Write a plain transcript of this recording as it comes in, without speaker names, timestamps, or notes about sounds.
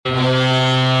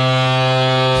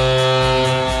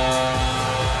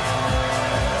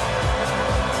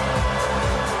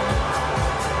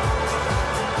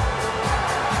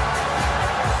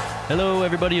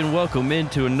everybody, and welcome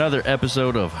into another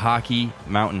episode of Hockey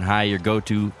Mountain High, your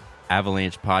go-to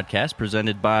Avalanche podcast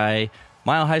presented by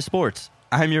Mile High Sports.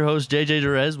 I'm your host, JJ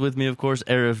Derez. With me, of course,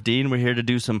 Arif Dean. We're here to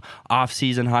do some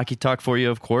off-season hockey talk for you,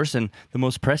 of course, and the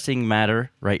most pressing matter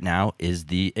right now is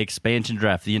the expansion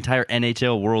draft. The entire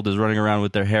NHL world is running around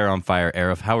with their hair on fire.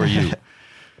 Arif, how are you?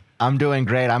 I'm doing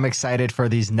great. I'm excited for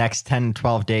these next 10,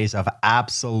 12 days of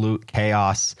absolute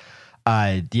chaos.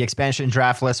 The expansion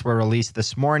draft lists were released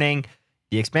this morning.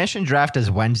 The expansion draft is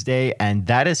Wednesday, and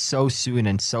that is so soon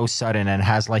and so sudden and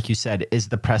has, like you said, is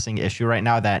the pressing issue right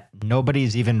now that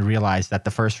nobody's even realized that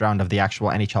the first round of the actual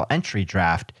NHL entry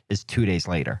draft is 2 days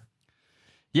later.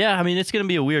 Yeah, I mean, it's going to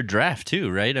be a weird draft too,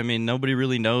 right? I mean, nobody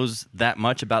really knows that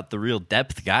much about the real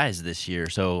depth guys this year,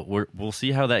 so we'll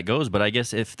see how that goes. But I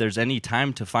guess if there's any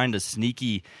time to find a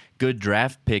sneaky good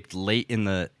draft pick late in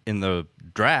the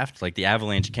draft, like the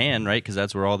Avalanche can, right? Because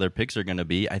that's where all their picks are going to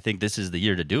be. I think this is the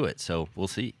year to do it, so we'll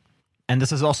see. And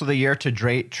this is also the year to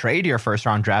trade your first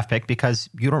round draft pick because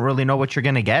you don't really know what you're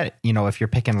going to get, if you're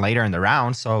picking later in the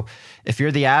round. So if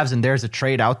you're the Avs and there's a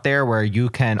trade out there where you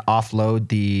can offload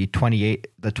the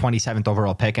 27th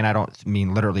overall pick, and I don't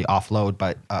mean literally offload,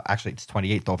 but actually it's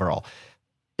 28th overall.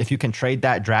 If you can trade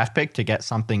that draft pick to get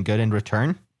something good in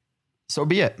return, so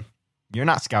be it. You're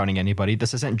not scouting anybody.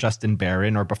 This isn't Justin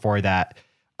Barron or before that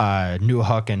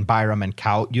Newhook and Byram and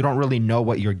Kaut. You don't really know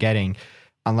what you're getting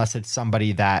unless it's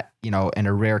somebody that, in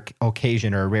a rare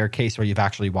occasion or a rare case where you've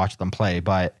actually watched them play.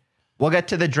 But we'll get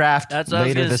to the draft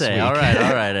later this week. All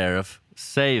right, Arif.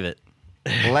 Save it.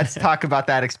 Let's talk about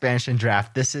that expansion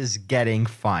draft. This is getting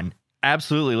fun.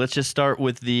 Absolutely. Let's just start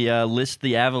with the list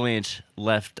the Avalanche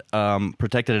left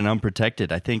protected and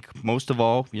unprotected. I think most of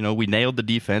all, we nailed the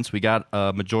defense. We got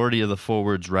a majority of the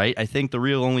forwards right. I think the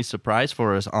real only surprise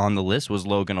for us on the list was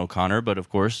Logan O'Connor, but of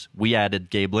course, we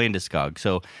added Gabe Landeskog.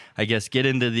 So I guess get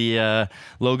into the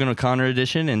Logan O'Connor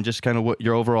edition and just kind of what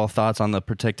your overall thoughts on the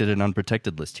protected and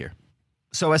unprotected list here.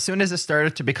 So as soon as it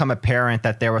started to become apparent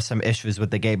that there were some issues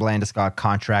with the Gabe Landeskog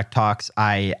contract talks,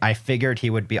 I figured he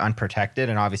would be unprotected,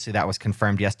 and obviously that was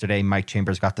confirmed yesterday. Mike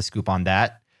Chambers got the scoop on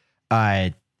that.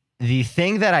 The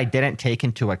thing that I didn't take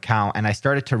into account, and I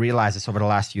started to realize this over the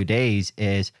last few days,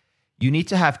 is you need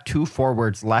to have two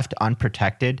forwards left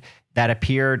unprotected that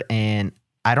appeared in,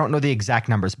 I don't know the exact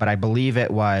numbers, but I believe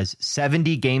it was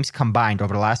 70 games combined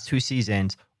over the last two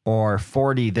seasons or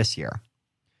 40 this year.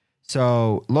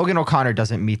 So Logan O'Connor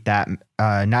doesn't meet that.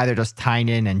 Neither does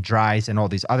Tynan and Dries and all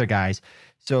these other guys.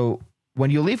 So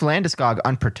when you leave Landeskog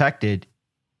unprotected,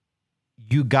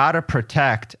 you got to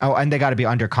protect. Oh, and they got to be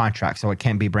under contract. So it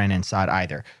can't be Brandon Saad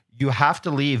either. You have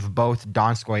to leave both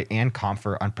Donskoy and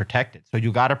Comfer unprotected. So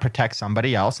you got to protect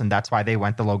somebody else. And that's why they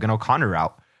went the Logan O'Connor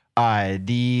route.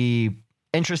 The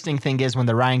interesting thing is when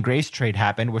the Ryan Graves trade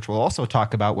happened, which we'll also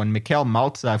talk about, when Mikhail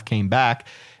Maltsev came back,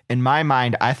 in my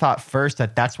mind, I thought first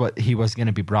that that's what he was going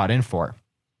to be brought in for,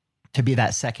 to be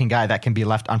that second guy that can be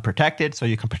left unprotected so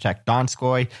you can protect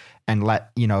Donskoy and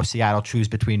let, Seattle choose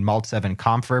between Maltsev and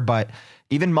Comfer. But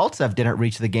even Maltsev didn't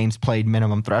reach the games played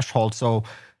minimum threshold. So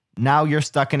now you're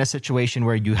stuck in a situation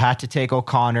where you had to take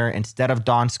O'Connor instead of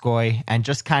Donskoy and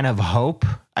just kind of hope,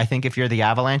 I think if you're the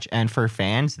Avalanche and for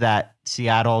fans, that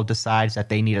Seattle decides that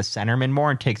they need a centerman more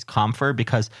and takes Comfer,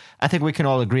 because I think we can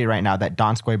all agree right now that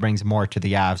Donskoy brings more to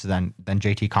the Avs than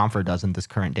JT Comfer does in this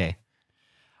current day.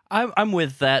 I'm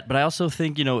with that, but I also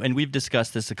think, and we've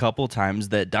discussed this a couple of times,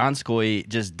 that Donskoy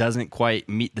just doesn't quite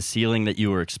meet the ceiling that you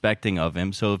were expecting of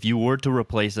him. So if you were to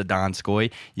replace a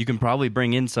Donskoy, you can probably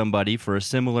bring in somebody for a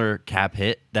similar cap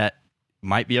hit that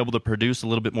might be able to produce a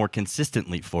little bit more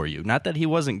consistently for you. Not that he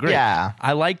wasn't great. Yeah.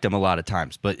 I liked him a lot of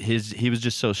times, but he was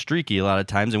just so streaky a lot of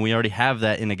times, and we already have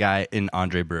that in a guy in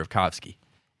Andrei Burakovsky.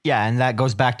 Yeah, and that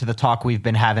goes back to the talk we've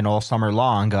been having all summer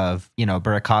long of,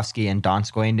 Burakovsky and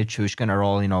Donskoy and Nichushkin are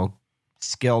all,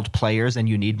 skilled players, and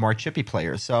you need more chippy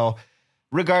players. So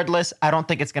regardless, I don't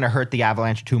think it's going to hurt the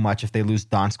Avalanche too much if they lose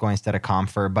Donskoy instead of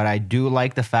Comfer, but I do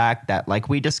like the fact that, like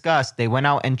we discussed, they went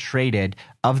out and traded,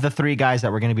 of the three guys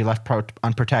that were going to be left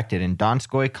unprotected, in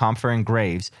Donskoy, Comfer, and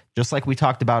Graves, just like we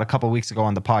talked about a couple weeks ago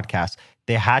on the podcast.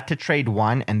 They had to trade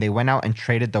one, and they went out and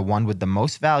traded the one with the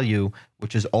most value,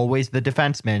 which is always the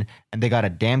defenseman, and they got a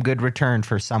damn good return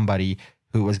for somebody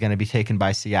who was going to be taken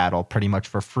by Seattle pretty much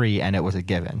for free, and it was a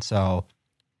given. So,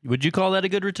 would you call that a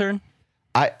good return?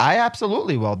 I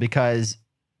absolutely will, because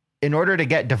in order to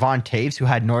get Devon Taves, who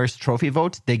had Norris Trophy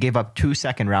votes, they gave up 2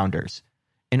 second-rounders.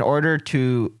 In order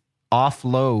to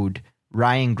offload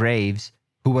Ryan Graves,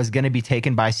 who was going to be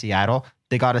taken by Seattle,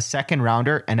 they got a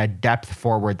second-rounder and a depth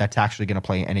forward that's actually going to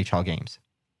play NHL games.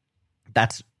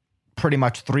 That's pretty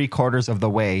much 3/4 of the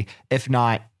way, if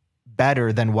not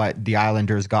better than what the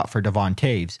Islanders got for Devon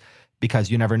Toews,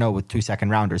 because you never know with 2 second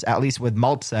rounders. At least with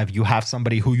Maltsev, you have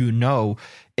somebody who you know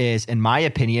is, in my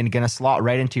opinion, going to slot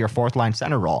right into your fourth line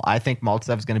center role. I think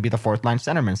Maltsev is going to be the fourth line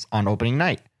centerman on opening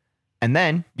night. And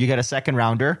then you get a second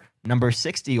rounder, number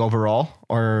 60 overall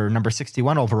or number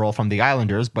 61 overall from the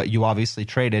Islanders, but you obviously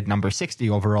traded number 60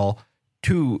 overall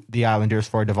to the Islanders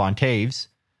for Devon Toews.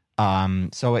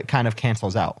 So it kind of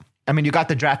cancels out. I mean, you got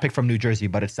the draft pick from New Jersey,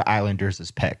 but it's the Islanders'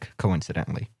 pick,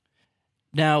 coincidentally.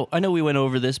 Now, I know we went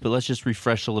over this, but let's just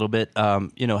refresh a little bit. How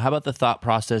about the thought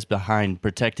process behind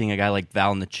protecting a guy like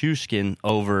Val Nichushkin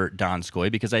over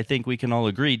Donskoy? Because I think we can all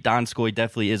agree Donskoy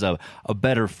definitely is a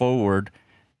better forward,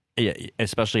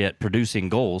 especially at producing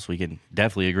goals. We can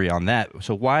definitely agree on that.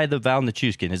 So why the Val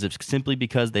Nichushkin? Is it simply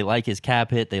because they like his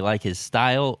cap hit, they like his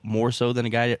style more so than a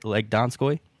guy like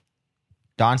Donskoy?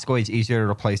 Donskoy is easier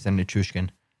to replace than Nichushkin.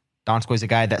 Donskoy's a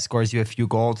guy that scores you a few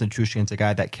goals. Nichushkin's a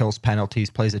guy that kills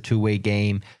penalties, plays a two-way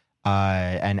game,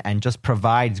 and just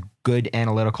provides good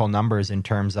analytical numbers in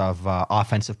terms of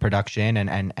offensive production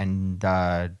and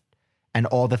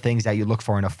all the things that you look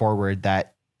for in a forward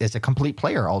that is a complete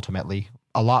player ultimately,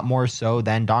 a lot more so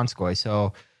than Donskoy.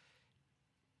 So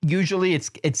usually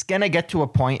it's gonna get to a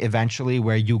point eventually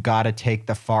where you gotta take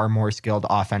the far more skilled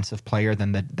offensive player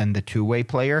than the two-way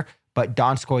player. But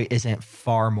Donskoy isn't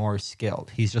far more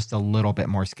skilled. He's just a little bit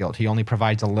more skilled. He only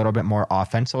provides a little bit more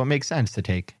offense, so it makes sense to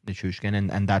take Nichushkin,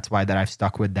 and that's why that I've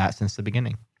stuck with that since the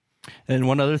beginning. And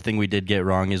one other thing we did get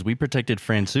wrong is we protected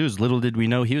Francouz. Little did we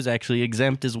know he was actually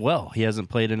exempt as well. He hasn't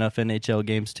played enough NHL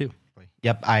games too.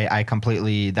 Yep,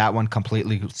 that one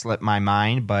completely slipped my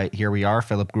mind, but here we are.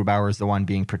 Philip Grubauer is the one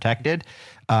being protected.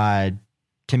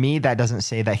 To me, that doesn't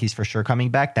say that he's for sure coming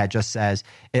back. That just says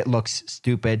it looks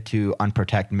stupid to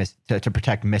protect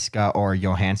Miska or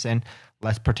Johansson.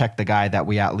 Let's protect the guy that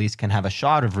we at least can have a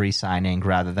shot of re-signing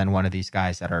rather than one of these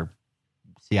guys that are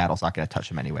Seattle's not going to touch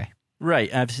him anyway.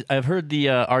 Right. I've heard the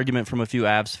argument from a few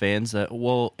Avs fans that,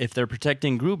 well, if they're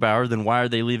protecting Grubauer, then why are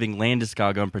they leaving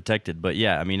Landeskog unprotected? But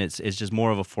yeah, I mean, it's just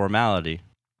more of a formality.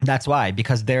 That's why,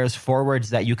 because there's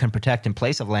forwards that you can protect in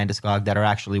place of Landeskog that are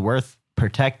actually worth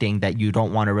protecting, that you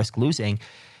don't want to risk losing.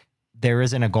 There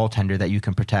isn't a goaltender that you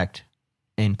can protect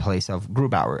in place of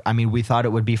Grubauer. I mean, we thought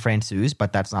it would be Francouz,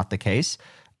 but that's not the case.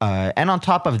 And on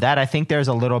top of that, I think there's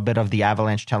a little bit of the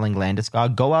Avalanche telling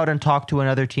Landeskog, go out and talk to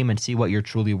another team and see what you're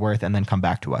truly worth and then come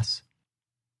back to us.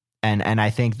 And I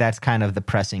think that's kind of the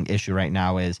pressing issue right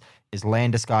now is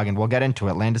Landeskog, and we'll get into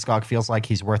it. Landeskog feels like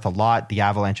he's worth a lot. The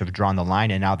Avalanche have drawn the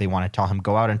line, and now they want to tell him,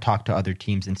 go out and talk to other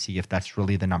teams and see if that's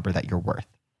really the number that you're worth.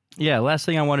 Yeah, last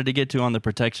thing I wanted to get to on the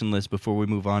protection list before we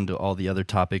move on to all the other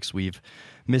topics we've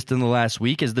missed in the last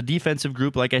week is the defensive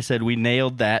group. Like I said, we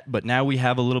nailed that, but now we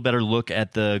have a little better look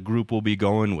at the group we'll be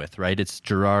going with, right? It's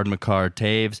Girard, Makar,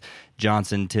 Taves,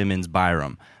 Johnson, Timmins,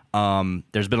 Byram.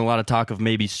 There's been a lot of talk of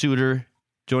maybe Suter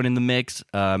joining the mix,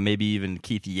 maybe even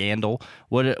Keith Yandel.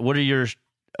 What are your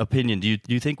opinion? Do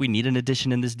you think we need an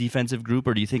addition in this defensive group,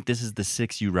 or do you think this is the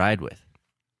six you ride with?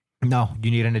 No, you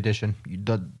need an addition.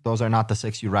 Those are not the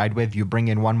six you ride with. You bring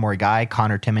in one more guy.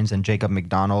 Connor Timmins and Jacob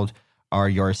McDonald are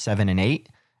your 7 and 8.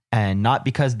 And not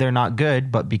because they're not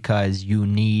good, but because you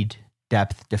need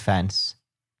depth defense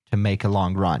to make a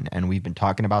long run. And we've been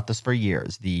talking about this for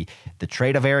years. The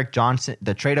trade of Eric Johnson,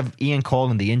 the trade of Ian Cole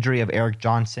and the injury of Eric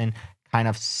Johnson kind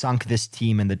of sunk this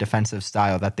team in the defensive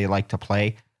style that they like to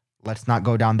play. Let's not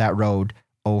go down that road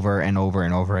over and over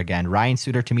and over again. Ryan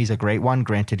Suter to me is a great one.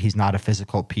 Granted, he's not a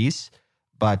physical piece,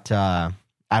 but I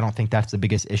don't think that's the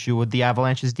biggest issue with the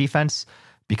Avalanche's defense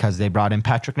because they brought in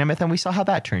Patrick Nemeth and we saw how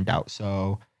that turned out.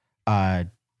 So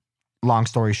long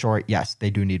story short, yes, they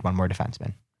do need one more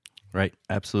defenseman. Right,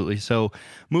 absolutely. So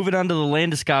moving on to the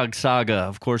Landeskog saga,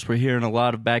 of course, we're hearing a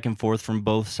lot of back and forth from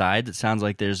both sides. It sounds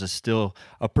like there's still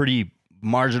a pretty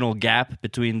marginal gap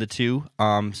between the two.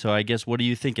 So I guess, what are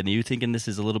you thinking? Are you thinking this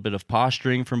is a little bit of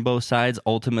posturing from both sides?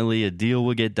 Ultimately, a deal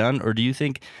will get done? Or do you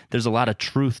think there's a lot of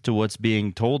truth to what's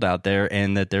being told out there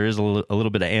and that there is a little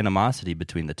bit of animosity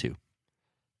between the two?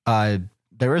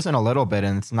 There isn't a little bit,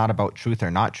 and it's not about truth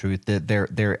or not truth.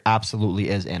 There absolutely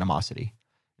is animosity.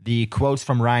 The quotes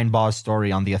from Ryan Baugh's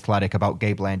story on The Athletic about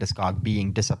Gabe Landeskog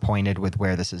being disappointed with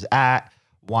where this is at,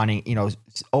 wanting,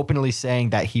 openly saying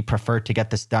that he preferred to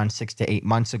get this done 6 to 8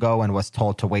 months ago and was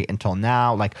told to wait until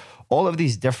now. Like, all of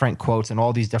these different quotes and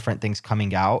all these different things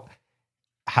coming out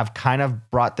have kind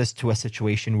of brought this to a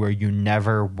situation where you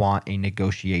never want a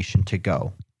negotiation to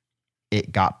go.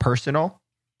 It got personal,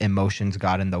 emotions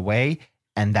got in the way,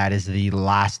 and that is the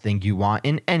last thing you want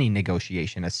in any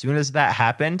negotiation. As soon as that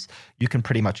happens, you can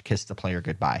pretty much kiss the player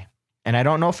goodbye. And I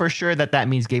don't know for sure that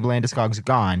means Gabe Landeskog's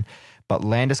gone, but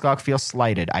Landeskog feels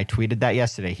slighted. I tweeted that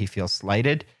yesterday. He feels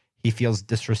slighted. He feels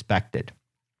disrespected.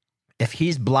 If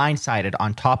he's blindsided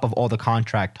on top of all the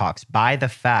contract talks by the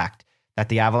fact that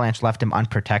the Avalanche left him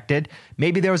unprotected,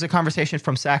 maybe there was a conversation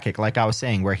from Sakic, like I was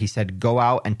saying, where he said, go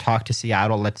out and talk to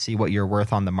Seattle. Let's see what you're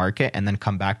worth on the market and then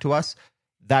come back to us.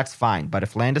 That's fine. But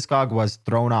if Landeskog was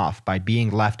thrown off by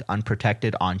being left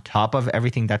unprotected on top of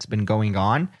everything that's been going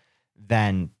on,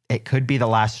 then it could be the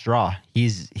last straw.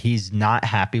 He's not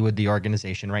happy with the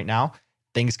organization right now.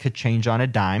 Things could change on a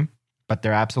dime, but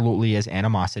there absolutely is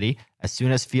animosity. As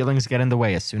soon as feelings get in the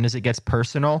way, as soon as it gets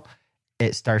personal,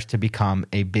 it starts to become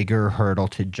a bigger hurdle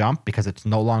to jump because it's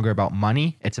no longer about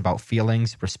money. It's about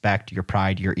feelings, respect, your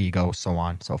pride, your ego, so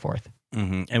on, so forth.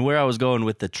 Mm-hmm. And where I was going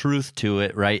with the truth to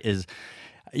it, right, is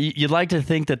you'd like to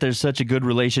think that there's such a good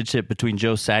relationship between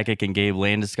Joe Sakic and Gabe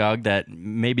Landeskog that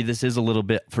maybe this is a little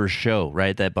bit for show,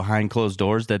 right? That behind closed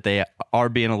doors, that they are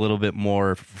being a little bit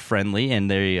more friendly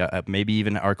and they maybe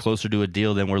even are closer to a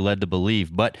deal than we're led to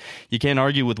believe. But you can't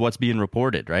argue with what's being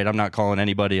reported, right? I'm not calling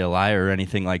anybody a liar or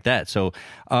anything like that. So,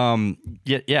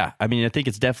 yeah, I mean, I think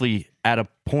it's definitely at a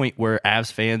point where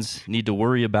Avs fans need to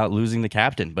worry about losing the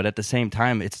captain. But at the same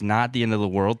time, it's not the end of the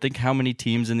world. Think how many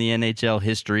teams in the NHL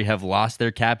history have lost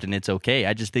their captain. It's okay.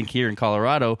 I just think here in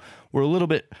Colorado, we're a little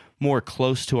bit more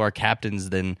close to our captains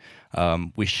than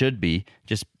we should be,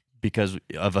 just because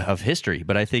of history.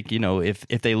 But I think,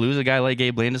 if they lose a guy like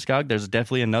Gabe Landeskog, there's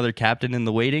definitely another captain in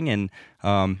the waiting, and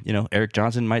Eric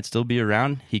Johnson might still be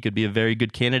around. He could be a very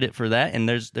good candidate for that, and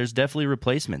there's definitely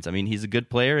replacements. I mean, he's a good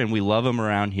player, and we love him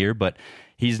around here, but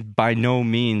he's by no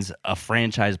means a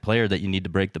franchise player that you need to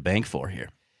break the bank for here.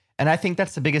 And I think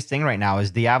that's the biggest thing right now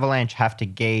is the Avalanche have to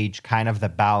gauge kind of the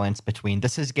balance between,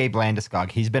 this is Gabe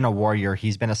Landeskog. He's been a warrior.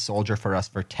 He's been a soldier for us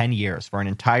for 10 years. For an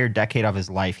entire decade of his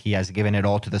life, he has given it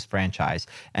all to this franchise.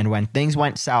 And when things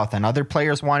went south and other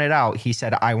players wanted out, he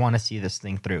said, I want to see this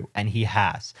thing through. And he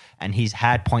has. And he's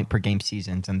had point per game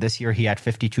seasons. And this year he had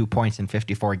 52 points in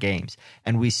 54 games.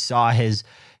 And we saw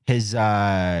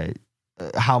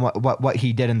what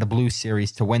he did in the Blues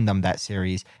series to win them that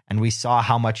series, and we saw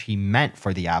how much he meant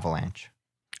for the Avalanche.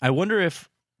 I wonder if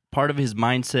part of his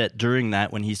mindset during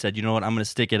that, when he said, you know what, I'm going to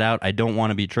stick it out, I don't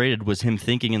want to be traded, was him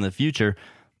thinking in the future,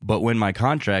 but when my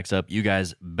contract's up, you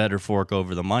guys better fork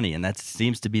over the money. And that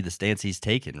seems to be the stance he's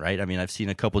taken, right? I mean, I've seen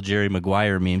a couple Jerry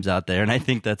Maguire memes out there, and I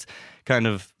think that's kind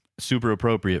of super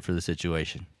appropriate for the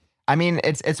situation. I mean,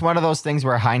 it's one of those things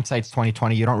where hindsight's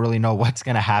 2020. You don't really know what's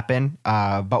going to happen.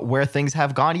 But where things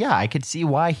have gone, yeah, I could see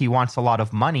why he wants a lot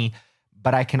of money,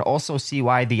 but I can also see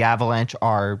why the Avalanche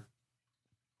are,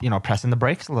 pressing the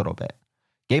brakes a little bit.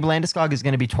 Gabe Landeskog is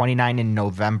going to be 29 in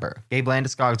November. Gabe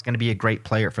Landeskog is going to be a great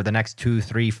player for the next 2,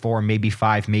 3, 4, maybe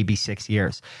 5, maybe 6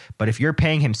 years. But if you're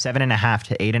paying him $7.5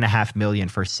 to $8.5 million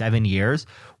for 7 years,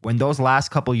 when those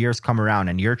last couple years come around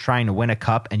and you're trying to win a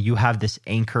cup and you have this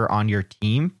anchor on your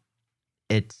team,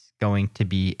 it's going to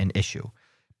be an issue.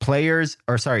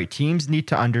 Teams need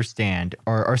to understand,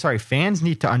 fans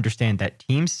need to understand that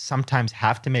teams sometimes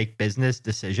have to make business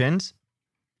decisions,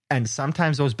 and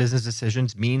sometimes those business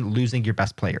decisions mean losing your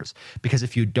best players. Because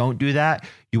if you don't do that,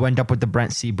 you end up with the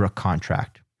Brent Seabrook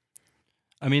contract.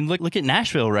 I mean, look at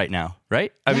Nashville right now,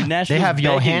 right? I mean, Nashville. They have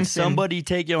Johansson. Somebody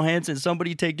take Johansson.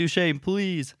 Somebody take Duchesne,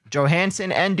 please.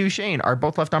 Johansson and Duchesne are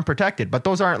both left unprotected, but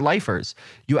those aren't lifers.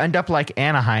 You end up like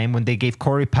Anaheim when they gave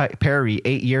Corey Perry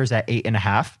 8 years at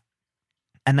 8.5,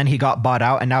 and then he got bought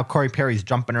out, and now Corey Perry's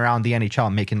jumping around the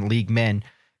NHL, making league min,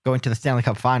 going to the Stanley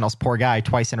Cup Finals, poor guy,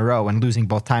 twice in a row, and losing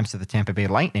both times to the Tampa Bay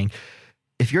Lightning.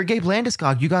 If you're Gabe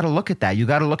Landeskog, you got to look at that. You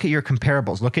got to look at your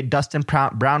comparables. Look at Dustin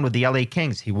Brown with the LA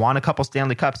Kings. He won a couple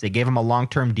Stanley Cups. They gave him a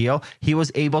long-term deal. He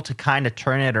was able to kind of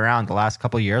turn it around the last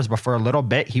couple of years, but for a little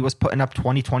bit, he was putting up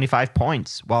 20, 25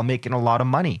 points while making a lot of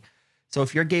money. So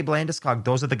if you're Gabe Landeskog,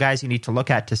 those are the guys you need to look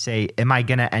at to say, am I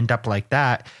going to end up like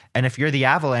that? And if you're the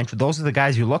Avalanche, those are the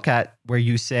guys you look at where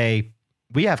you say,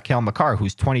 we have Cale Makar,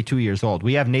 who's 22 years old.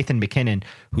 We have Nathan McKinnon,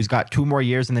 who's got 2 more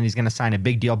years, and then he's going to sign a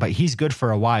big deal, but he's good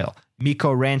for a while.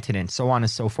 Mikko Rantanen, so on and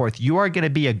so forth. You are going to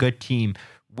be a good team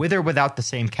with or without the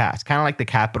same cast. Kind of like the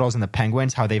Capitals and the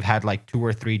Penguins, how they've had like 2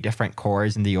 or 3 different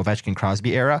cores in the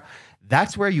Ovechkin-Crosby era.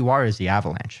 That's where you are as the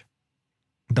Avalanche.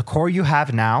 The core you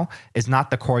have now is not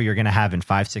the core you're going to have in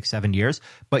 5, 6, 7 years,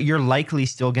 but you're likely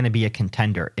still going to be a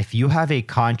contender. If you have a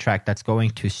contract that's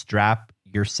going to strap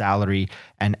your salary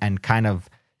and kind of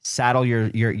saddle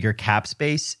your cap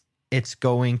space, it's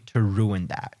going to ruin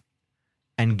that.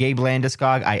 And Gabe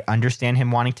Landeskog, I understand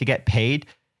him wanting to get paid,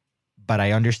 But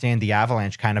I understand the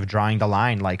Avalanche kind of drawing the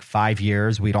line like 5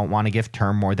 years. We don't want to give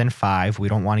term more than 5. We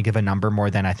don't want to give a number more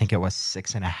than, I think it was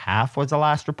 6.5 was the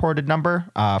last reported number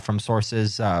from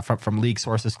sources, from league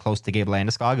sources close to Gabe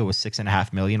Landeskog. It was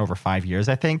 $6.5 million over 5 years,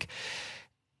 I think.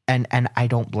 And I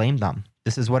don't blame them.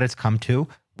 This is what it's come to.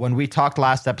 When we talked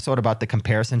last episode about the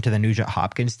comparison to the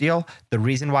Nugent-Hopkins deal, the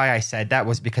reason why I said that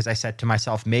was because I said to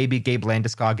myself, maybe Gabe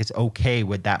Landeskog is okay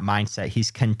with that mindset.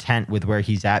 He's content with where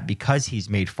he's at because he's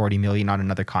made $40 million on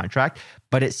another contract.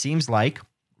 But it seems like,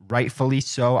 rightfully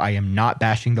so, I am not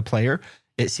bashing the player.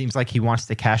 It seems like he wants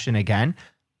to cash in again.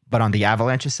 But on the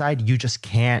Avalanche side, you just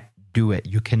can't do it.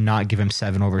 You cannot give him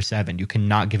 7 over 7. You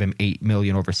cannot give him $8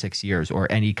 million over 6 years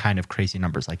or any kind of crazy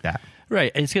numbers like that.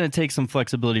 Right. It's going to take some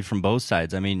flexibility from both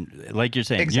sides. I mean, like you're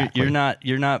saying, exactly.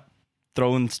 you're not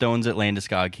throwing stones at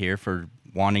Landeskog here for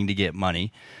wanting to get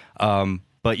money.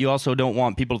 But you also don't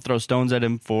want people to throw stones at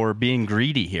him for being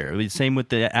greedy here. Same with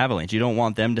the Avalanche. You don't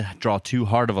want them to draw too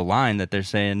hard of a line that they're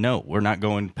saying, no, we're not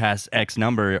going past X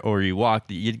number or you walk.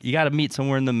 You got to meet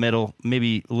somewhere in the middle,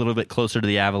 maybe a little bit closer to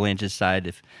the Avalanche's side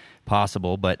if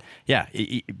possible. But yeah,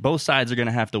 both sides are going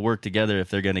to have to work together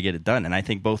if they're going to get it done. And I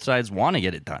think both sides want to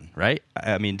get it done, right?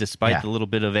 I mean, despite the little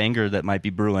bit of anger that might be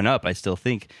brewing up, I still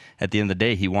think at the end of the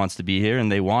day, he wants to be here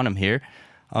and they want him here.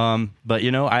 But,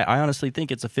 you know, I honestly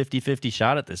think it's a 50-50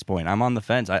 shot at this point. I'm on the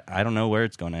fence. I don't know where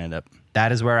it's going to end up.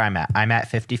 That is where I'm at. I'm at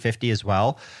 50-50 as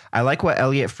well. I like what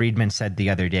Elliot Friedman said the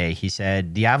other day. He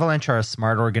said, the Avalanche are a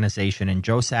smart organization, and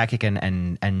Joe Sakic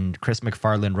and Chris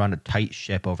McFarland run a tight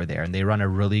ship over there, and they run a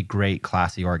really great,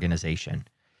 classy organization.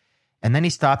 And then he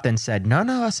stopped and said, none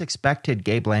of us expected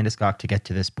Gabe Landeskog to get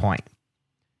to this point.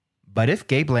 But if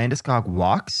Gabe Landeskog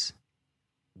walks,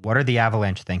 what are the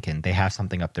Avalanche thinking? They have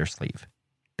something up their sleeve.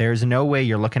 There's no way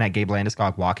you're looking at Gabe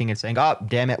Landeskog walking and saying, oh,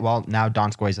 damn it, well, now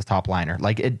Donskoy is a top liner.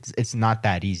 Like, it's not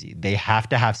that easy. They have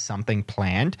to have something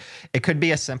planned. It could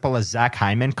be as simple as Zach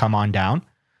Hyman come on down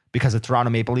because the Toronto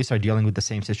Maple Leafs are dealing with the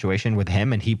same situation with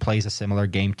him and he plays a similar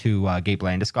game to Gabe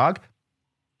Landeskog.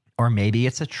 Or maybe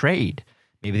it's a trade.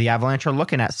 Maybe the Avalanche are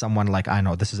looking at someone like, I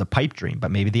know this is a pipe dream, but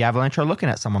maybe the Avalanche are looking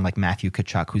at someone like Matthew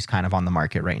Tkachuk, who's kind of on the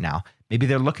market right now. Maybe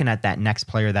they're looking at that next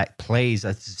player that plays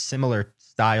a similar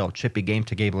style chippy game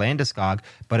to Gabe Landeskog,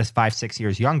 but is 5-6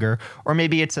 years younger. Or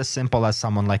maybe it's as simple as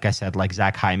someone, like I said, like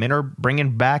Zach Hyman or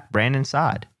bringing back Brandon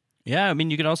Saad. Yeah, I mean,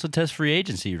 you could also test free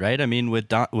agency, right? I mean,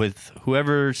 with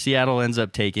whoever Seattle ends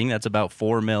up taking, that's about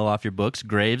 $4 million off your books.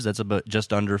 Graves, that's about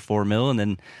just under $4 million,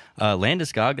 and then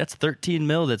Landeskog, that's $13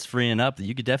 million that's freeing up that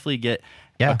you could definitely get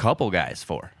a couple guys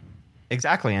for.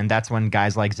 Exactly, and that's when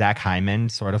guys like Zach Hyman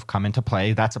sort of come into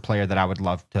play. That's a player that I would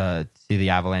love to see the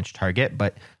Avalanche target,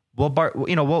 but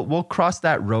we'll cross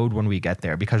that road when we get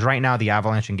there, because right now the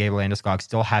Avalanche and Gabe Landeskog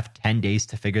still have 10 days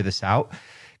to figure this out.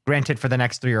 Granted, for the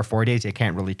next 3 or 4 days, they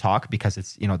can't really talk because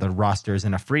it's, the roster is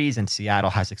in a freeze and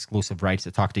Seattle has exclusive rights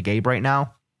to talk to Gabe right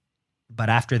now. But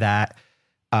after that,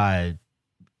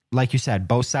 like you said,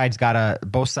 both sides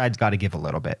gotta give a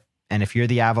little bit. And if you're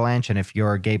the Avalanche and if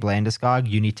you're Gabe Landeskog,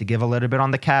 you need to give a little bit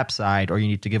on the cap side, or you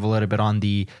need to give a little bit on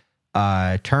the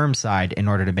term side in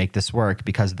order to make this work,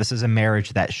 because this is a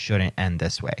marriage that shouldn't end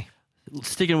this way.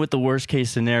 Sticking with the worst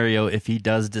case scenario, if he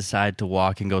does decide to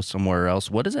walk and go somewhere else,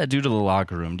 what does that do to the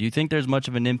locker room? Do you think there's much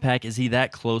of an impact? Is he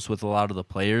that close with a lot of the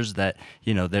players that,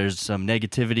 there's some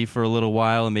negativity for a little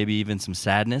while and maybe even some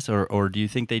sadness? Or do you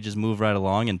think they just move right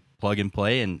along and plug and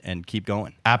play and keep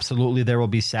going? Absolutely, there will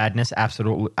be sadness.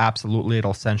 Absolutely,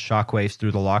 it'll send shockwaves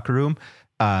through the locker room.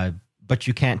 But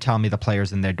you can't tell me the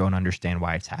players in there don't understand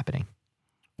why it's happening.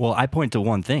 Well, I point to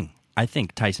one thing. I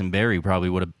think Tyson Barrie probably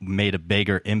would have made a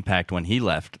bigger impact when he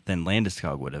left than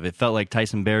Landeskog would have. It felt like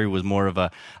Tyson Barrie was more of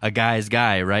a guy's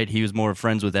guy, right? He was more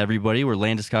friends with everybody, where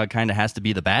Landeskog kind of has to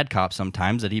be the bad cop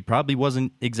sometimes, that he probably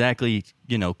wasn't exactly,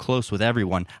 close with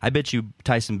everyone. I bet you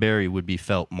Tyson Barrie would be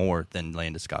felt more than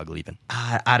Landeskog leaving.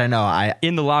 I don't know.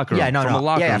 In the locker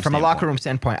room. From a locker room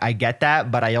standpoint, I get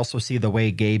that, but I also see the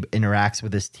way Gabe interacts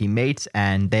with his teammates,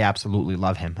 and they absolutely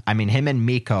love him. I mean, him and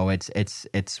Mikko,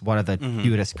 it's one of the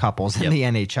cutest couples in the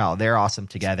NHL. They're awesome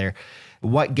together.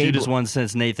 What Gabe cutest one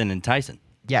since Nathan and Tyson.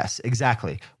 Yes,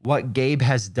 exactly. What Gabe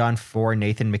has done for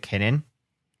Nathan MacKinnon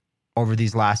over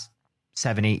these last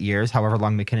 7-8 years, however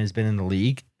long McKinnon's been in the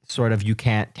league, sort of, you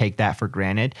can't take that for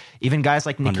granted. Even guys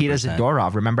like Nikita 100%.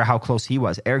 Zadorov, remember how close he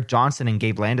was. Eric Johnson and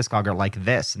Gabe Landeskog are like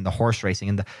this, and the horse racing.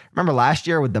 And remember last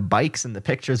year with the bikes and the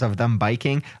pictures of them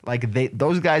biking? Like,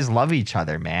 those guys love each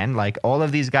other, man. Like, all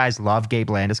of these guys love Gabe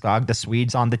Landeskog. The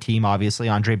Swedes on the team, obviously,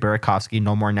 Andrei Burakovsky,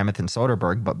 no more Nemeth and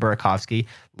Soderberg, but Burakovsky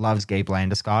loves Gabe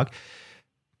Landeskog.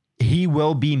 He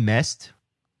will be missed.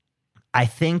 I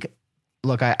think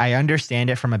look, I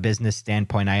understand it from a business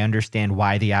standpoint. I understand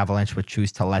why the Avalanche would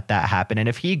choose to let that happen. And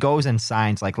if he goes and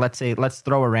signs, like, let's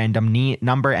throw a random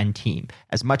number and team,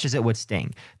 as much as it would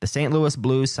sting, the St. Louis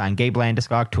Blues signed Gabe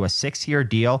Landeskog to a 6-year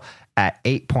deal at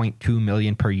 $8.2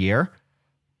 million per year.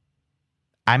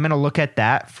 I'm going to look at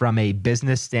that from a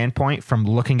business standpoint, from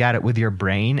looking at it with your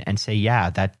brain and say, yeah,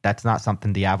 that's not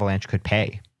something the Avalanche could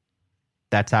pay.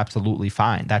 That's absolutely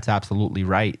fine. That's absolutely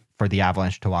right for the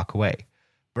Avalanche to walk away.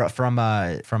 But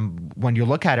from when you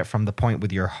look at it from the point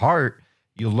with your heart,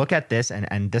 you look at this,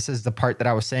 and this is the part that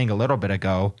I was saying a little bit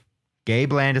ago.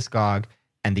 Gabe Landeskog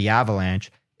and the Avalanche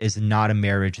is not a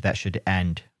marriage that should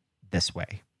end this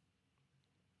way.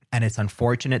 And it's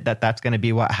unfortunate that that's going to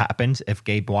be what happens if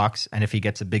Gabe walks and if he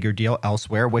gets a bigger deal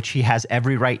elsewhere, which he has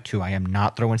every right to. I am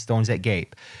not throwing stones at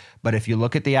Gabe. But if you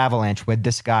look at the Avalanche with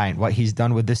this guy and what he's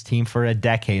done with this team for a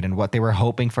decade and what they were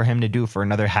hoping for him to do for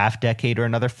another half decade or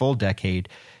another full decade,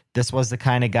 this was the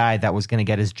kind of guy that was going to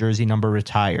get his jersey number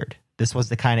retired. This was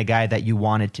the kind of guy that you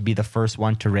wanted to be the first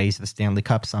one to raise the Stanley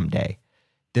Cup someday.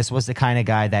 This was the kind of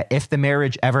guy that if the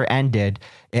marriage ever ended,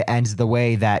 it ends the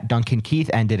way that Duncan Keith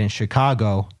ended in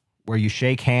Chicago, where you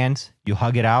shake hands, you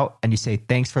hug it out, and you say,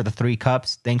 thanks for the 3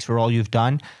 cups, thanks for all you've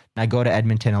done. Now go to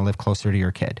Edmonton and live closer to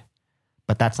your kid.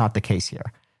 But that's not the case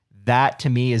here. That, to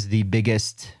me, is the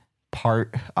biggest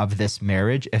part of this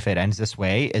marriage, if it ends this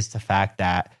way, is the fact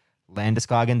that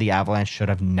Landeskog and the Avalanche should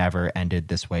have never ended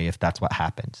this way if that's what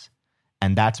happens.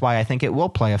 And that's why I think it will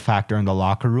play a factor in the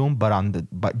locker room,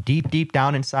 but deep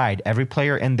down inside, every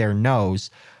player in there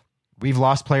knows we've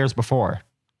lost players before.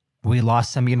 We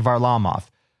lost Semyon Varlamov.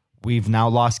 We've now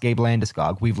lost Gabe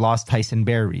Landeskog. We've lost Tyson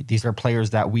Barrie. These are players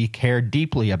that we care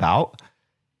deeply about.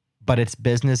 But it's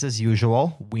business as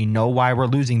usual. We know why we're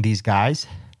losing these guys.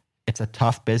 It's a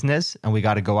tough business, and we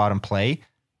got to go out and play.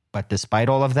 But despite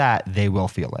all of that, they will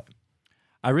feel it.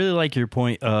 I really like your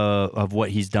point of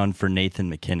what he's done for Nathan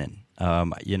MacKinnon.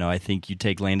 I think you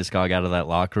take Landeskog out of that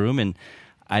locker room, and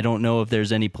I don't know if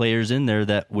there's any players in there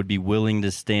that would be willing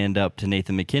to stand up to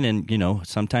Nathan MacKinnon.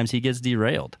 Sometimes he gets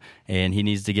derailed, and he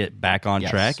needs to get back on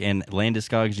track, and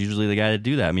Landeskog's usually the guy to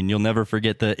do that. I mean, you'll never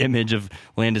forget the image of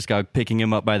Landeskog picking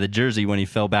him up by the jersey when he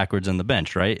fell backwards on the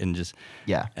bench, right? And just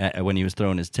when he was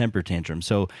throwing his temper tantrum.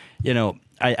 So,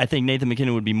 I think Nathan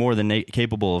MacKinnon would be more than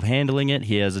capable of handling it.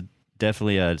 He has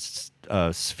definitely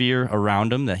a sphere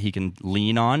around him that he can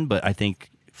lean on, but I think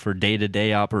for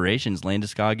day-to-day operations,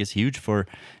 Landeskog is huge for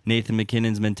Nathan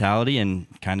MacKinnon's mentality and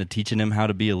kind of teaching him how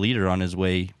to be a leader on his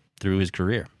way through his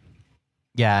career.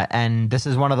 Yeah, and this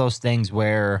is one of those things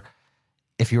where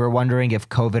if you were wondering if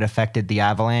COVID affected the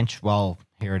Avalanche, well,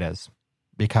 here it is.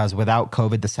 Because without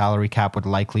COVID, the salary cap would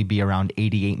likely be around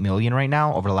 $88 million right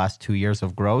now over the last 2 years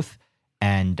of growth.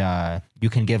 And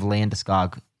you can give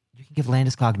Landeskog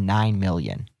 $9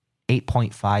 million,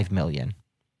 $8.5 million,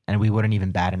 and we wouldn't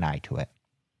even bat an eye to it.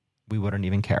 We wouldn't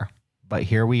even care. But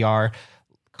here we are.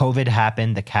 COVID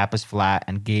happened. The cap is flat,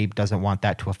 and Gabe doesn't want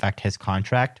that to affect his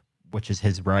contract, which is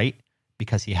his right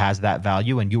because he has that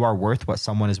value, and you are worth what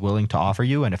someone is willing to offer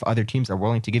you. And if other teams are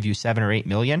willing to give you $7 or $8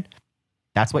 million,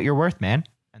 that's what you're worth, man.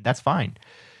 And that's fine.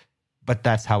 But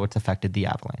that's how it's affected the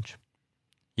Avalanche.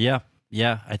 Yeah.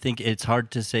 I think it's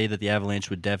hard to say that the Avalanche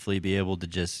would definitely be able to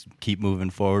just keep moving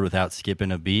forward without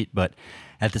skipping a beat. But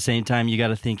at the same time, you got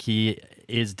to think he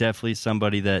is definitely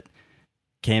somebody that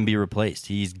can be replaced.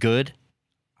 He's good.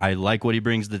 I like what he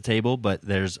brings to the table, but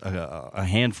there's a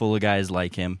handful of guys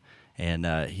like him, and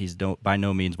he's by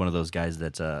no means one of those guys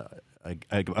that's a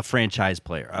franchise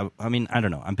player. I mean, I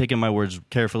don't know. I'm picking my words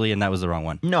carefully, and that was the wrong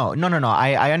one. No.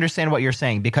 I understand what you're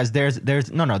saying because there's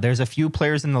a few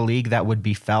players in the league that would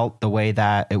be felt the way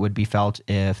that it would be felt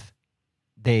if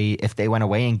they went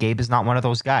away, and Gabe is not one of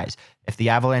those guys. If the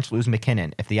Avalanche lose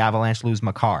McKinnon, if the Avalanche lose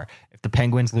Makar, if the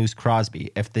Penguins lose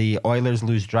Crosby, if the Oilers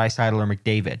lose Draisaitl or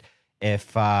McDavid,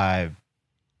 if the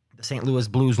St. Louis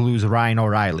Blues lose Ryan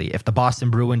O'Reilly, if the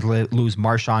Boston Bruins lose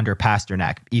Marchand or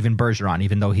Pasternak, even Bergeron,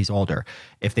 even though he's older,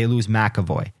 if they lose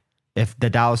McAvoy, if the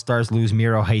Dallas Stars lose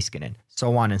Miro Heiskanen,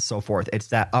 so on and so forth. It's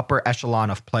that upper echelon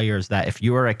of players that if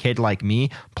you were a kid like me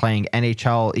playing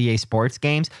NHL EA Sports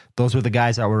games, those were the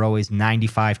guys that were always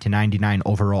 95 to 99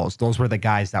 overalls. Those were the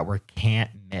guys that were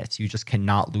can't miss. You just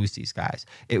cannot lose these guys.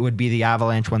 It would be the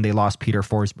Avalanche when they lost Peter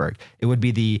Forsberg. It would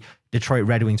be the Detroit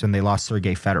Red Wings when they lost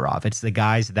Sergei Fedorov. It's the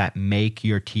guys that make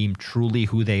your team truly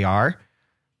who they are.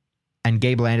 And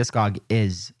Gabe Landeskog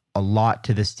is a lot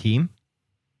to this team,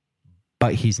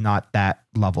 but he's not that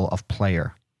level of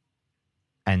player.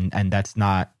 And that's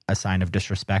not a sign of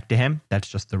disrespect to him. That's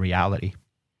just the reality.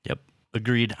 Yep.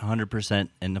 Agreed 100%.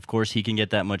 And of course he can get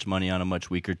that much money on a much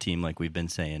weaker team like we've been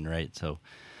saying, right? So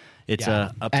it's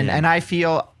Yeah. up to him. And I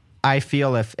feel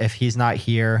if he's not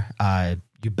here,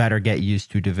 you better get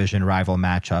used to division rival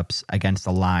matchups against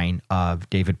the line of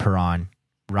David Perron,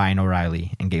 Ryan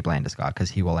O'Reilly, and Gabe Landeskog, because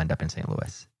he will end up in St.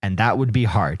 Louis. And that would be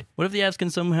hard. What if the Avs can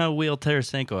somehow wheel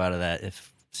Tarasenko out of that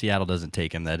if Seattle doesn't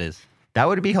take him, that is? That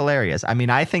would be hilarious. I mean,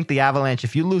 I think the Avalanche,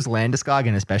 if you lose Landeskog,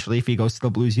 and especially if he goes to the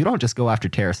Blues, you don't just go after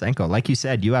Tarasenko. Like you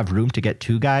said, you have room to get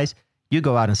 2 guys. You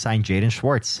go out and sign Jaden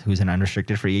Schwartz, who's an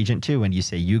unrestricted free agent too, and you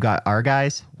say, you got our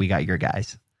guys, we got your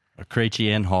guys. Or Krejci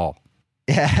and Hall.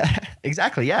 Yeah,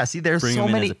 exactly. Yeah, see, there's Bring so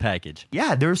them many. in as a package.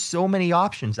 Yeah, there's so many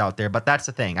options out there, but that's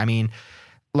the thing. I mean,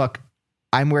 look,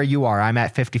 I'm where you are. I'm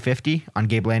at 50-50 on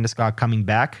Gabe Landeskog coming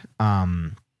back.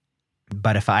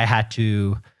 But if I had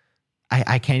to,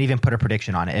 I can't even put a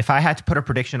prediction on it. If I had to put a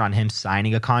prediction on him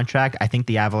signing a contract, I think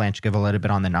the Avalanche give a little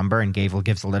bit on the number and Gable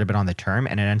gives a little bit on the term,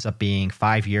 and it ends up being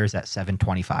 5 years at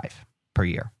 $7.25 per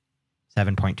year.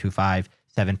 7.25,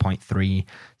 7.3,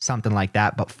 something like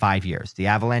that, but 5 years. The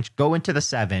Avalanche go into the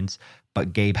sevens,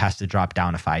 but Gabe has to drop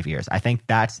down to 5 years. I think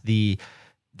that's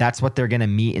what they're going to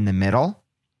meet in the middle.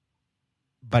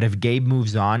 But if Gabe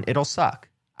moves on, it'll suck.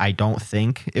 I don't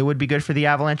think it would be good for the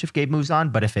Avalanche if Gabe moves on,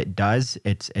 but if it does,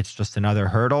 it's just another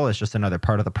hurdle. It's just another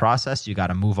part of the process. You got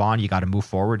to move on, you got to move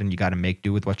forward, and you got to make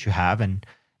do with what you have and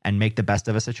make the best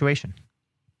of a situation.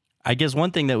 I guess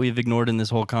one thing that we've ignored in this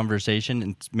whole conversation,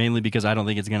 and it's mainly because I don't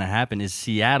think it's going to happen, is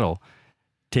Seattle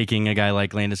taking a guy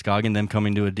like Landeskog and them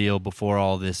coming to a deal before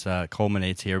all this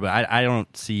culminates here. But I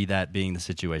don't see that being the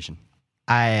situation.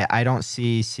 I don't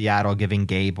see Seattle giving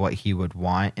Gabe what he would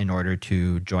want in order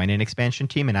to join an expansion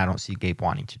team, and I don't see Gabe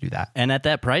wanting to do that. And at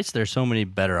that price, there's so many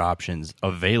better options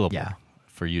available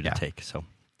for you to take. So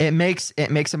it makes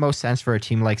the most sense for a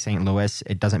team like St. Louis.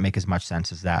 It doesn't make as much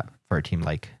sense as that for a team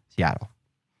like Seattle.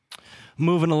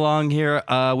 Moving along here,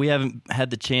 we haven't had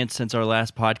the chance since our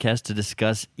last podcast to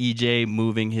discuss EJ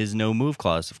moving his no-move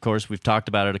clause. Of course, we've talked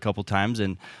about it a couple times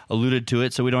and alluded to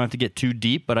it, so we don't have to get too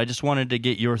deep, but I just wanted to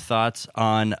get your thoughts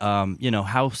on,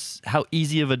 how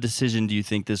easy of a decision do you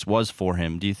think this was for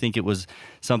him? Do you think it was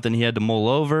something he had to mull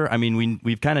over? I mean,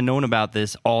 we've kind of known about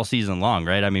this all season long,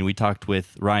 right? I mean, we talked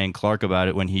with Ryan Clark about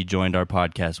it when he joined our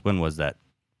podcast. When was that?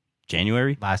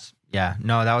 January?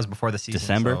 No, that was before the season.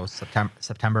 December? So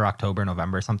September, October,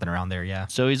 November, something around there, yeah.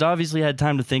 So he's obviously had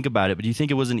time to think about it, but do you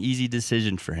think it was an easy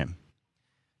decision for him?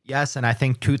 Yes, and I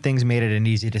think 2 things made it an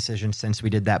easy decision since we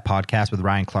did that podcast with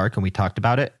Ryan Clark and we talked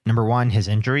about it. Number 1, his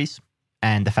injuries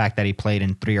and the fact that he played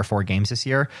in 3 or 4 games this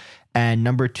year. And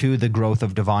number 2, the growth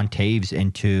of Devon Toews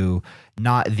into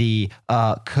not the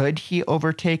could he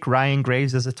overtake Ryan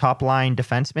Graves as a top-line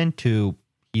defenseman to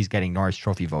he's getting Norris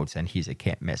Trophy votes and he's a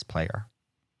can't-miss player.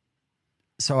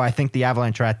 So I think the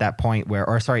Avalanche are at that point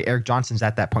Eric Johnson's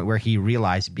at that point where he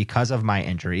realized because of my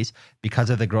injuries,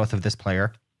 because of the growth of this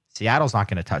player, Seattle's not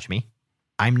going to touch me.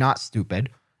 I'm not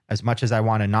stupid. As much as I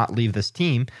want to not leave this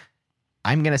team,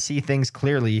 I'm going to see things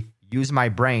clearly, use my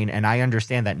brain, and I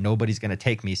understand that nobody's going to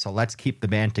take me. So let's keep the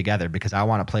band together because I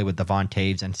want to play with Devon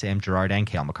Toews and Sam Girard and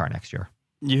Cale Makar next year.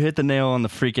 You hit the nail on the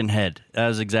freaking head. That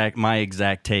was my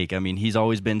exact take. I mean, he's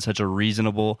always been such a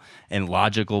reasonable and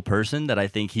logical person that I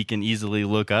think he can easily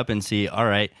look up and see, all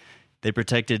right, they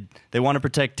want to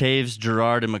protect Toews,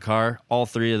 Girard, and Makar. All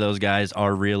 3 of those guys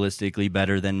are realistically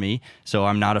better than me, so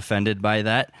I'm not offended by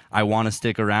that. I want to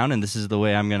stick around, and this is the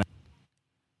way I'm going to.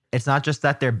 It's not just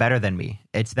that they're better than me.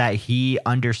 It's that he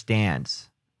understands.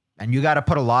 And you got to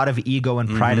put a lot of ego and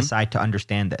pride aside to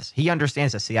understand this. He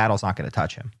understands that Seattle's not going to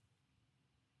touch him.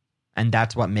 And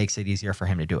that's what makes it easier for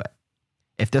him to do it.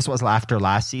 If this was after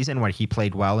last season where he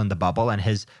played well in the bubble and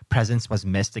his presence was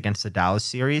missed against the Dallas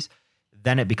series,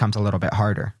 then it becomes a little bit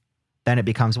harder. Then it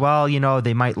becomes,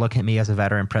 they might look at me as a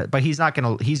veteran, but he's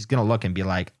going to look and be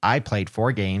like, I played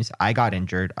 4 games. I got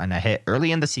injured and I hit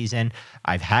early in the season.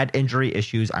 I've had injury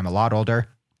issues. I'm a lot older.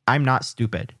 I'm not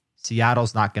stupid.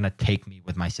 Seattle's not going to take me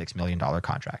with my $6 million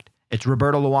contract. It's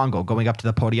Roberto Luongo going up to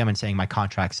the podium and saying my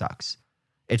contract sucks.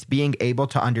 It's being able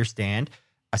to understand,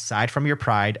 aside from your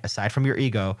pride, aside from your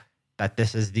ego, that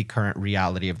this is the current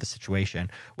reality of the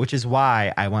situation, which is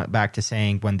why I went back to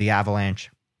saying when the Avalanche,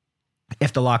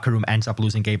 if the locker room ends up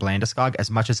losing Gabe Landeskog,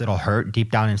 as much as it'll hurt, deep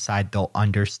down inside, they'll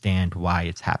understand why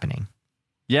it's happening.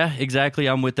 Yeah, exactly.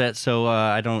 I'm with that. So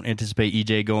I don't anticipate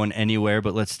EJ going anywhere,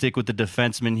 but let's stick with the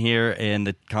defenseman here and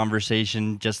the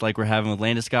conversation, just like we're having with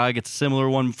Landeskog. It's a similar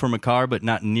one for Makar, but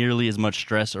not nearly as much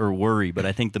stress or worry. But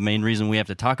I think the main reason we have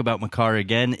to talk about Makar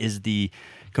again is the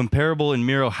comparable in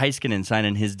Miro Heiskanen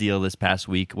signing his deal this past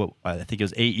week. I think it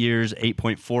was 8 years,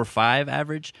 8.45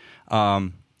 average.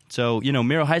 So,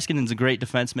 Miro Heiskanen's a great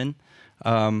defenseman.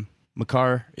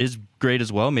 Makar is great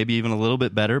as well, maybe even a little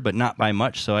bit better, but not by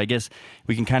much. So I guess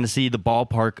we can kind of see the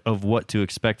ballpark of what to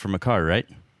expect from Makar, right?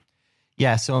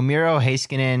 Yeah, so Miro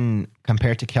Heiskanen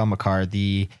compared to Cale Makar,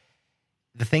 the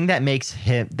thing that makes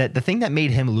him the thing that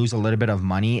made him lose a little bit of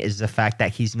money is the fact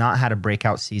that he's not had a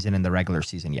breakout season in the regular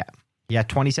season yet. He had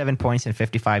 27 points in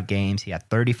 55 games. He had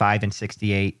 35 and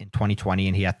 68 in 2020,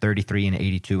 and he had 33 and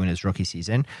 82 in his rookie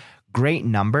season. Great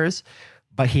numbers,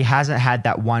 but he hasn't had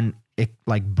that one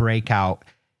like breakout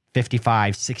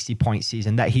 55, 60 point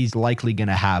season that he's likely going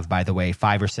to have, by the way,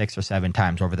 5 or 6 or 7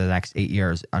 times over the next 8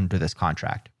 years under this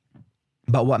contract.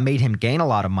 But what made him gain a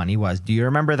lot of money was, do you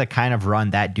remember the kind of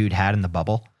run that dude had in the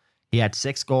bubble? He had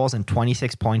 6 goals and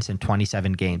 26 points in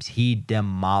 27 games. He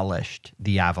demolished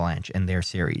the Avalanche in their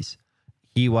series.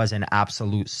 He was an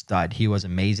absolute stud. He was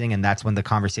amazing. And that's when the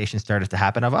conversation started to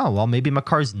happen of, oh, well, maybe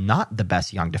Makar's not the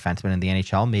best young defenseman in the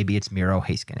NHL. Maybe it's Miro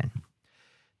Heiskanen.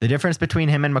 The difference between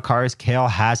him and Makar is Cale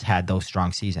has had those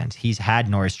strong seasons. He's had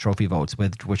Norris Trophy votes,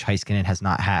 which Heiskanen has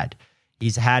not had.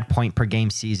 He's had point per game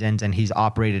seasons, and he's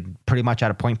operated pretty much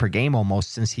at a point per game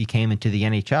almost since he came into the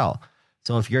NHL.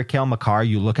 So if you're Cale Makar,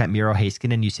 you look at Miro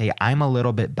Heiskanen and you say, I'm a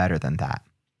little bit better than that,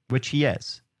 which he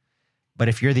is. But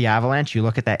if you're the Avalanche, you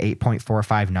look at that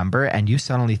 8.45 number and you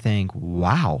suddenly think,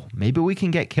 wow, maybe we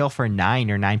can get Cale for 9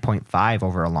 or 9.5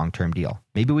 over a long-term deal.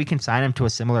 Maybe we can sign him to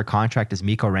a similar contract as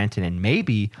Mikko Rantanen.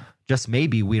 Maybe, just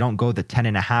maybe, we don't go the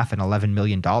 $10.5 and $11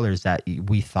 million that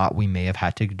we thought we may have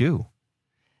had to do.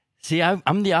 See,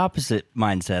 I'm the opposite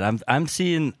mindset. I'm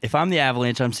seeing, if I'm the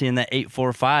Avalanche, I'm seeing that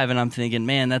 8.45, and I'm thinking,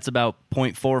 man, that's about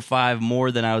 0.45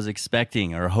 more than I was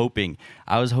expecting or hoping.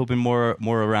 I was hoping more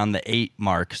around the 8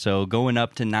 mark. So going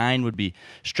up to 9 would be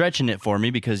stretching it for me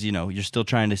because, you know, you're still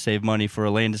trying to save money for a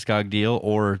Landeskog deal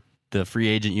or the free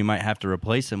agent you might have to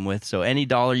replace him with. So any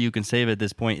dollar you can save at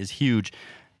this point is huge.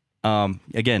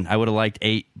 Again, I would have liked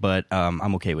 8, but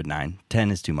I'm okay with 9. 10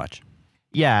 is too much.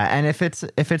 Yeah, and if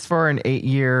it's for an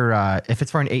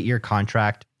 8-year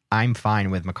contract, I'm fine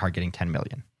with Makar getting $10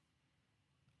 million.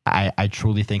 I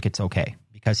truly think it's okay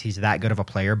because he's that good of a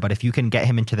player. But if you can get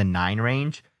him into the 9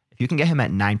 range, if you can get him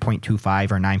at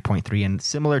 9.25 or 9.3, and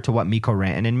similar to what Mikko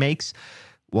Rantanen makes,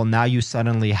 well, now you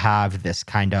suddenly have this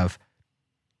kind of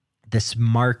this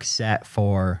mark set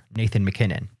for Nathan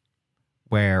MacKinnon,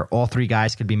 where all 3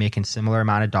 guys could be making similar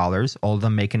amount of dollars, all of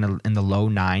them making in the low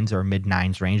 9s or mid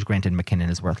 9s range. Granted, MacKinnon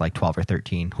is worth like 12 or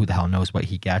 13. Who the hell knows what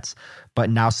he gets? But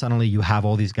now suddenly you have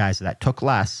all these guys that took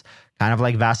less, kind of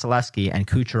like Vasilevsky and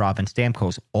Kucherov and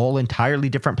Stamkos, all entirely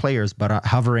different players, but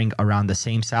hovering around the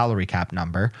same salary cap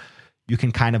number. You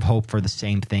can kind of hope for the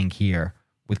same thing here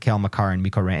with Cale Makar and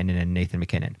Mikko Rantanen and Nathan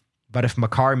MacKinnon. But if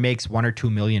Makar makes $1 or $2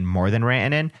 million more than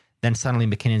Rantanen, then suddenly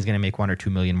McKinnon's going to make $1 or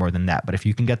 $2 million more than that. But if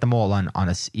you can get them all on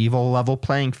a evil level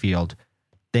playing field,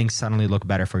 things suddenly look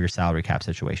better for your salary cap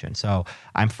situation. So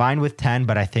I'm fine with 10,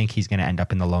 but I think he's going to end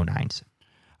up in the low 9s.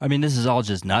 I mean, this is all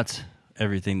just nuts,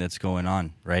 everything that's going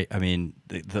on, right? I mean,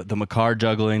 the Makar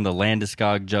juggling, the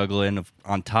Landeskog juggling,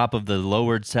 on top of the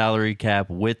lowered salary cap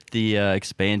with the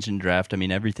expansion draft. I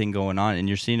mean, everything going on, and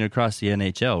you're seeing it across the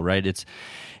NHL, right?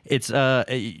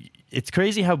 It's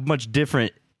crazy how much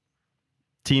different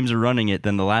teams are running it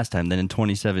than the last time, than in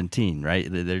 2017, right?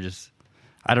 They're just,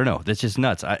 I don't know. That's just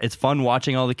nuts. It's fun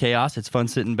watching all the chaos. It's fun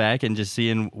sitting back and just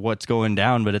seeing what's going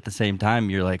down. But at the same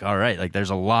time, you're like, all right, like there's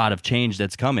a lot of change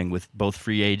that's coming with both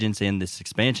free agents and this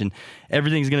expansion.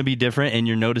 Everything's going to be different, and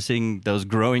you're noticing those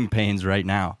growing pains right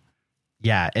now.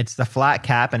 Yeah, it's the flat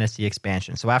cap and it's the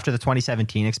expansion. So after the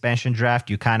 2017 expansion draft,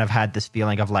 you kind of had this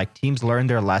feeling of like teams learned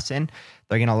their lesson.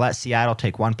 They're going to let Seattle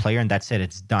take one player and that's it.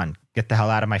 It's done. Get the hell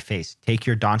out of my face. Take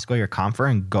your Donskoy, your Comfer,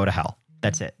 and go to hell.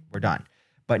 That's it. We're done.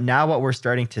 But now what we're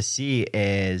starting to see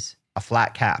is a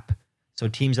flat cap. So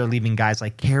teams are leaving guys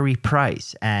like Carey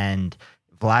Price and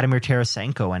Vladimir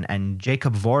Tarasenko and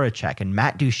Jacob Voracek and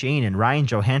Matt Duchene and Ryan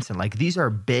Johansson. Like these are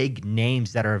big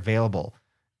names that are available.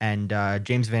 And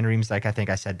James Van Riemsdyk, I think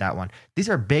I said that one. These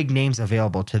are big names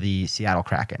available to the Seattle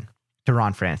Kraken, to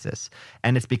Ron Francis.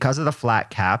 And it's because of the flat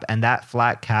cap, and that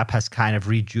flat cap has kind of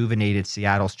rejuvenated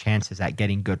Seattle's chances at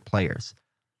getting good players.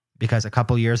 Because a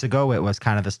couple years ago, it was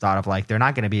kind of this thought of like, they're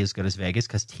not going to be as good as Vegas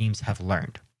because teams have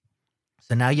learned.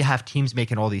 So now you have teams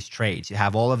making all these trades. You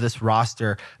have all of this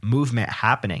roster movement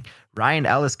happening. Ryan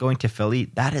Ellis going to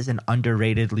Philly, that is an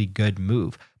underratedly good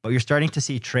move. But you're starting to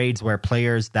see trades where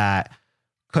players that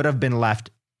could have been left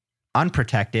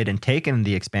unprotected and taken in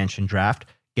the expansion draft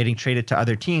getting traded to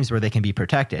other teams where they can be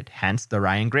protected. Hence the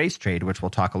Ryan Grace trade, which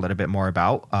we'll talk a little bit more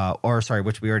about,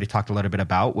 which we already talked a little bit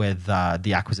about with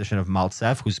the acquisition of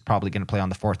Maltsev, who's probably going to play on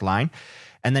the 4th line.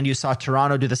 And then you saw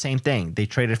Toronto do the same thing. They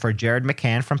traded for Jared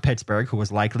McCann from Pittsburgh, who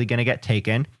was likely going to get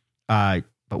taken.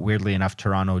 But weirdly enough,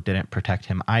 Toronto didn't protect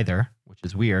him either, which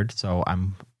is weird. So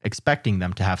I'm expecting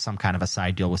them to have some kind of a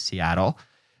side deal with Seattle.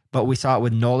 But we saw it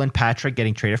with Nolan Patrick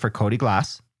getting traded for Cody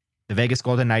Glass. The Vegas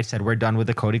Golden Knights said, we're done with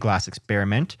the Cody Glass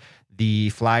experiment. The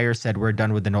Flyers said, we're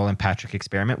done with the Nolan Patrick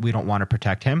experiment. We don't want to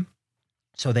protect him.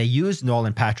 So they used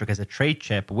Nolan Patrick as a trade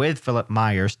chip with Philip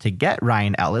Myers to get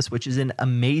Ryan Ellis, which is an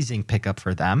amazing pickup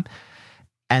for them.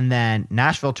 And then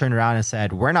Nashville turned around and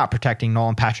said, we're not protecting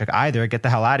Nolan Patrick either. Get the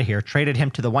hell out of here. Traded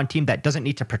him to the one team that doesn't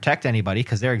need to protect anybody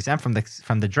because they're exempt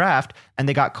from the draft. And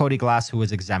they got Cody Glass, who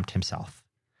was exempt himself.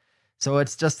 So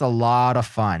it's just a lot of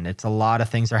fun. It's a lot of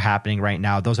things are happening right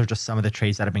now. Those are just some of the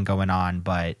trades that have been going on.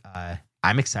 But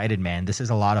I'm excited, man. This is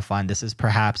a lot of fun. This is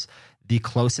perhaps the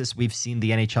closest we've seen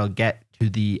the NHL get to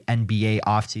the NBA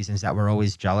off seasons that we're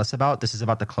always jealous about. This is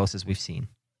about the closest we've seen.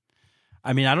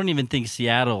 I mean, I don't even think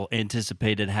Seattle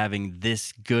anticipated having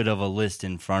this good of a list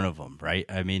in front of them, right?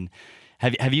 I mean,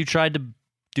 have you tried to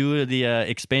do the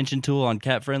expansion tool on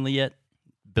Cap Friendly yet?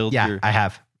 I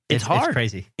have. It's hard. It's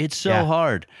crazy. It's so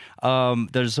hard.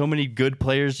 There's so many good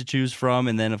players to choose from,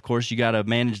 and then, of course, you got to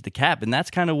manage the cap, and that's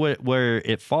kind of where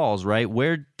it falls, right?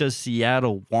 Where does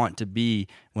Seattle want to be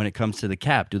when it comes to the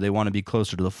cap? Do they want to be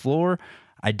closer to the floor?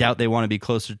 I doubt they want to be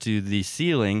closer to the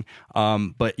ceiling,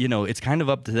 but it's kind of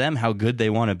up to them how good they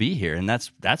want to be here, and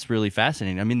that's really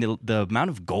fascinating. I mean, the amount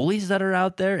of goalies that are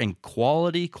out there and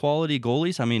quality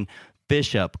goalies. I mean,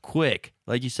 Bishop, Quick,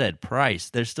 like you said,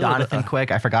 Price. There's still Jonathan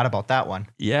Quick. I forgot about that one.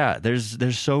 Yeah,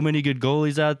 there's so many good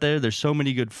goalies out there. There's so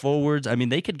many good forwards. I mean,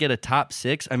 they could get a top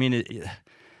six. I mean,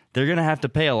 they're going to have to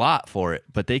pay a lot for it,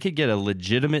 but they could get a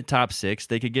legitimate top six.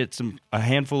 They could get a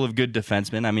handful of good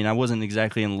defensemen. I mean, I wasn't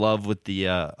exactly in love with the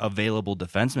available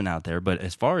defensemen out there, but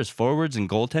as far as forwards and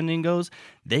goaltending goes,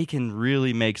 they can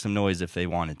really make some noise if they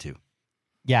wanted to.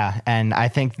 Yeah, and I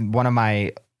think one of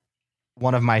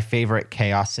my favorite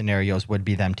chaos scenarios would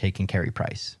be them taking Carey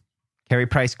Price. Carey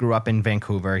Price grew up in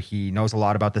Vancouver. He knows a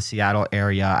lot about the Seattle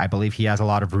area. I believe he has a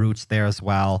lot of roots there as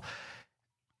well.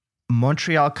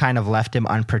 Montreal kind of left him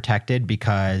unprotected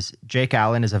because Jake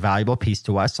Allen is a valuable piece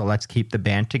to us. So let's keep the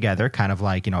band together, kind of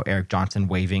like, Eric Johnson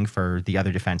waving for the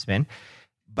other defensemen.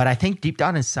 But I think deep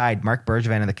down inside, Marc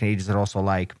Bergevin and the Canadiens are also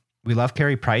like, we love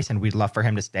Carey Price and we'd love for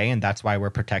him to stay. And that's why we're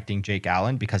protecting Jake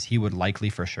Allen, because he would likely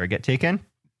for sure get taken.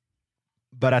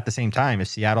 But at the same time, if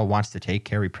Seattle wants to take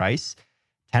Carey Price,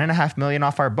 $10.5 million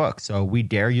off our book. So we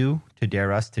dare you to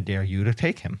dare us to dare you to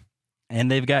take him. And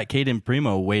they've got Caden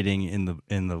Primo waiting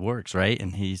in the works, right?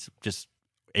 And he's just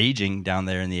aging down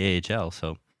there in the AHL.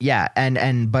 So yeah,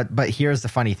 but here's the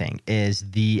funny thing: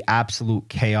 is the absolute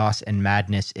chaos and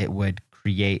madness it would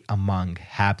create among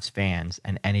Habs fans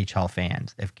and NHL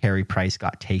fans if Carey Price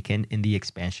got taken in the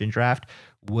expansion draft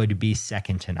would be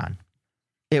second to none.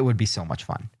 It would be so much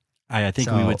fun. I think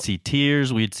we would see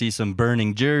tears. We'd see some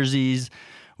burning jerseys.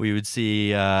 We would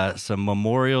see some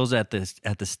memorials at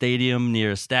the stadium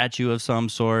near a statue of some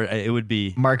sort. It would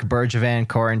be Marc Bergevin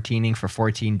quarantining for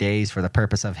 14 days for the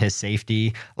purpose of his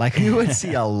safety. Like, you would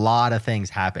see a lot of things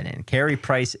happening. Carey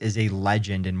Price is a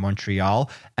legend in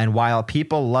Montreal. And while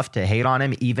people love to hate on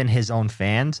him, even his own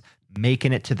fans,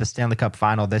 making it to the Stanley Cup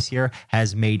final this year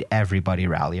has made everybody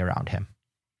rally around him.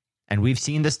 And we've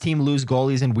seen this team lose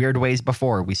goalies in weird ways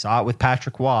before. We saw it with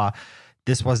Patrick Waugh.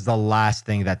 This was the last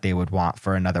thing that they would want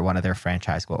for another one of their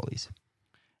franchise goalies.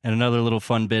 And another little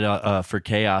fun bit for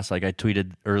chaos, like I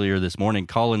tweeted earlier this morning,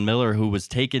 Colin Miller, who was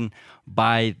taken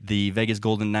by the Vegas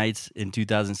Golden Knights in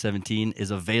 2017,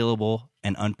 is available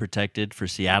and unprotected for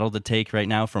Seattle to take right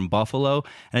now from Buffalo.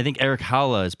 And I think Eric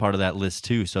Haula is part of that list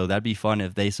too. So that'd be fun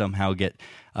if they somehow get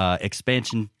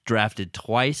expansion drafted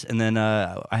twice. And then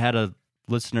I had a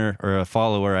listener or a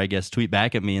follower, I guess, tweet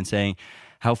back at me and saying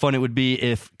how fun it would be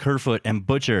if Kerfoot and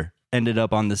Butcher ended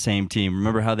up on the same team.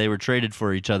 Remember how they were traded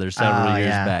for each other several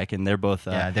years back, and they're both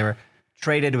they were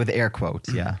traded with air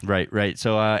quotes. Yeah, right.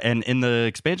 So and in the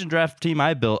expansion draft team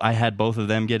I built, I had both of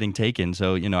them getting taken.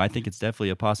 So I think it's definitely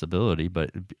a possibility.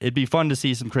 But it'd be fun to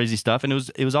see some crazy stuff, and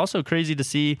it was also crazy to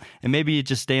see. And maybe it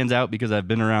just stands out because I've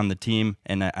been around the team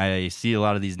and I see a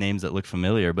lot of these names that look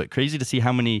familiar. But crazy to see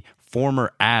how many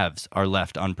former Avs are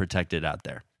left unprotected out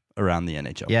there around the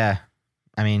NHL. Yeah.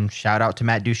 I mean, shout out to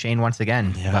Matt Duchene once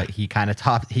again. Yeah. But he kind of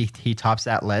he tops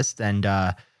that list. And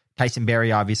Tyson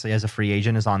Barrie, obviously, as a free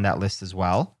agent, is on that list as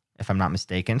well, if I'm not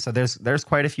mistaken. So there's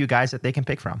quite a few guys that they can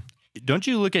pick from. Don't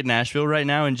you look at Nashville right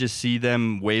now and just see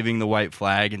them waving the white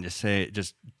flag and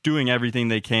just doing everything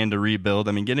they can to rebuild?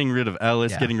 I mean, getting rid of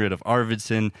Ellis, getting rid of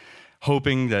Arvidsson,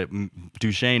 hoping that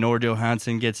Duchene or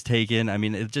Johansson gets taken. I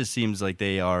mean, it just seems like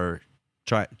they are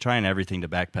trying everything to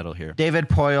backpedal here. David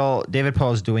Poyle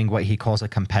is doing what he calls a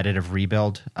competitive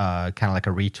rebuild, kind of like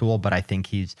a retool, but I think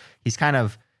he's kind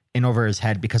of in over his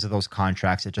head because of those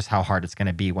contracts. It's just how hard it's going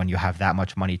to be when you have that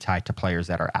much money tied to players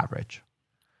that are average.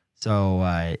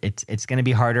 So it's going to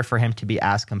be harder for him to be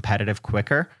as competitive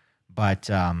quicker, but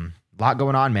a lot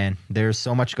going on, man. There's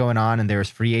so much going on, and there's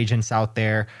free agents out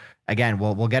there. Again,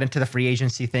 we'll get into the free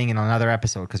agency thing in another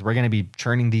episode because we're going to be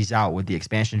churning these out with the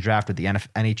expansion draft, with the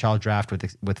NHL draft,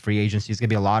 with free agency. It's going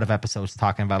to be a lot of episodes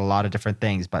talking about a lot of different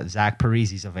things. But Zach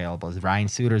Parise's available, Ryan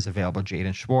Suter's available,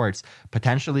 Jaden Schwartz,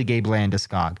 potentially Gabe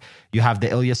Landeskog. You have the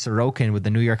Ilya Sorokin with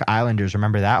the New York Islanders.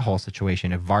 Remember that whole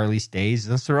situation. If Varley stays,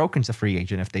 then Sorokin's a free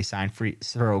agent. If they sign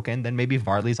Sorokin, then maybe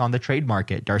Varley's on the trade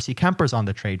market. Darcy Kemper's on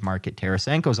the trade market.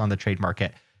 Tarasenko's on the trade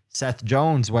market. Seth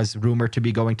Jones was rumored to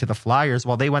be going to the Flyers.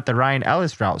 Well, they went the Ryan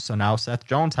Ellis route. So now Seth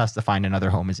Jones has to find another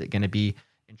home. Is it going to be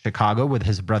in Chicago with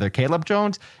his brother Caleb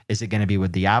Jones? Is it going to be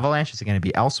with the Avalanche? Is it going to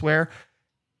be elsewhere?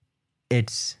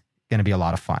 It's going to be a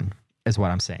lot of fun, is what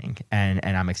I'm saying. And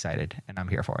I'm excited, and I'm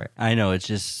here for it. I know, it's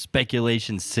just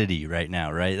speculation city right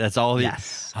now, right? That's all the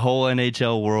whole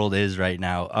NHL world is right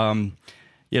now.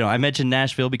 I mentioned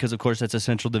Nashville because, of course, that's a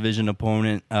Central Division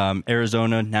opponent.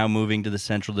 Arizona now moving to the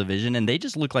Central Division, and they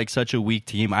just look like such a weak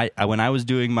team. When I was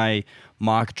doing my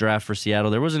mock draft for Seattle,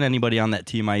 there wasn't anybody on that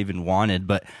team I even wanted.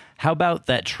 But how about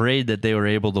that trade that they were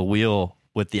able to wheel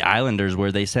with the Islanders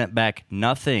where they sent back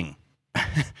nothing?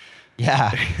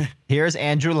 Yeah. Here's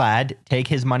Andrew Ladd. Take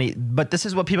his money. But this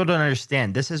is what people don't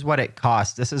understand. This is what it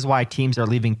costs. This is why teams are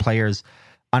leaving players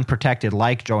unprotected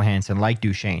like Johansson, like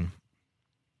Duchesne.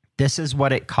 This is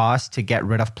what it costs to get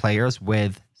rid of players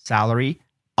with salary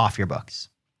off your books.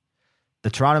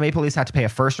 The Toronto Maple Leafs had to pay a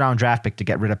first-round draft pick to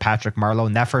get rid of Patrick Marleau,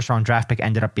 and that first-round draft pick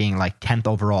ended up being like 10th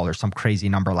overall or some crazy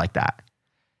number like that.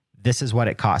 This is what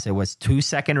it cost. It was 2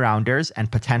 second-rounders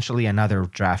and potentially another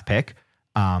draft pick.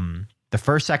 The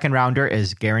first second-rounder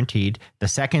is guaranteed. The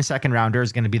second rounder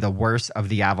is going to be the worst of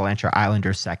the Avalanche or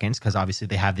Islanders seconds because obviously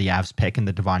they have the Avs pick in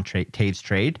the Devon Taves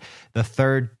trade. The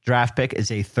third draft pick is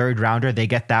a third-rounder. They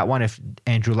get that one if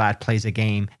Andrew Ladd plays a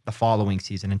game the following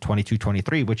season in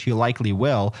 22-23, which he likely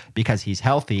will because he's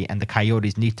healthy and the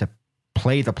Coyotes need to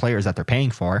play the players that they're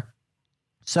paying for.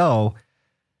 So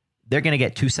they're going to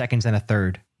get 2 seconds and a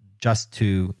third just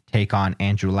to take on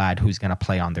Andrew Ladd, who's going to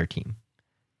play on their team.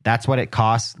 That's what it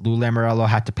costs. Lou Lamoriello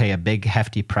had to pay a big,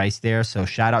 hefty price there. So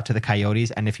shout out to the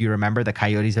Coyotes. And if you remember, the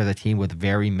Coyotes are the team with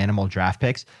very minimal draft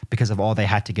picks because of all they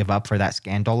had to give up for that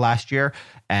scandal last year.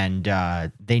 And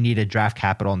they needed draft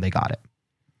capital, and they got it.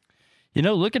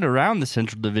 Looking around the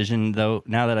Central Division, though,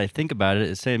 now that I think about it,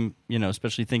 it's same,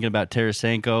 especially thinking about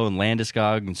Tarasenko and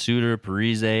Landeskog and Suter,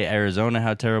 Parise, Arizona,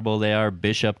 how terrible they are.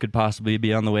 Bishop could possibly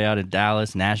be on the way out in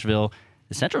Dallas, Nashville.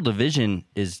 The Central Division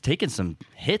is taking some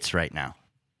hits right now.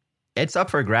 It's up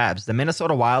for grabs. The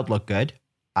Minnesota Wild look good.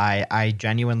 I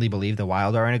genuinely believe the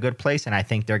Wild are in a good place, and I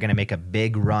think they're going to make a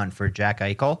big run for Jack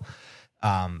Eichel.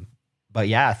 But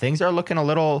yeah, things are looking a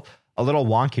little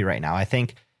wonky right now. I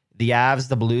think the Avs,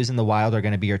 the Blues, and the Wild are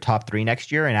going to be your top 3 next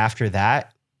year, and after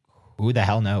that, who the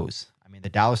hell knows? I mean, the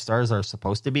Dallas Stars are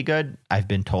supposed to be good. I've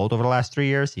been told over the last 3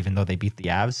 years, even though they beat the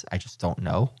Avs, I just don't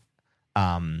know.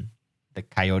 The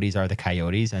Coyotes are the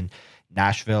Coyotes, and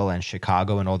Nashville and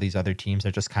Chicago and all these other teams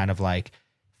are just kind of like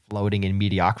floating in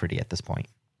mediocrity at this point.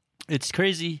 It's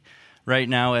crazy right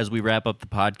now as we wrap up the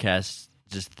podcast,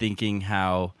 just thinking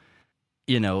how,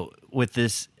 with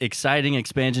this exciting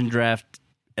expansion draft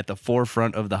at the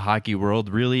forefront of the hockey world,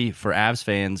 really for Avs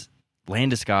fans,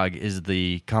 Landeskog is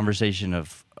the conversation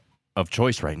of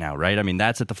choice right now, right? I mean,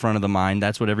 that's at the front of the mind.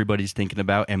 That's what everybody's thinking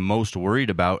about and most worried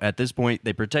about. At this point,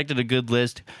 they protected a good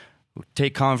list.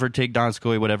 Take Convert, take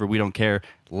Donskoy, whatever, we don't care.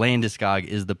 Landeskog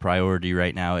is the priority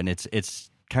right now, and it's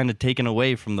kind of taken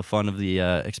away from the fun of the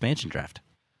expansion draft.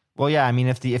 Well, yeah, I mean,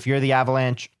 if you're the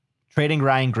Avalanche, trading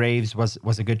Ryan Graves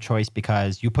was a good choice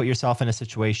because you put yourself in a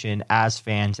situation as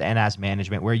fans and as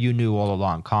management where you knew all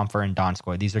along, Comfer and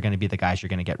Donskoy, these are going to be the guys you're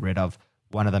going to get rid of.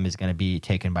 One of them is going to be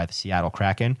taken by the Seattle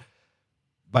Kraken.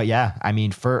 But yeah, I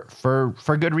mean, for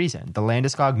good reason. The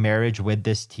Landeskog marriage with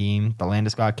this team, the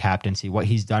Landeskog captaincy, what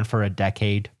he's done for a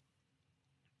decade,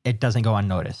 it doesn't go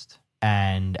unnoticed.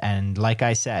 And like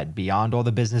I said, beyond all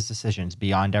the business decisions,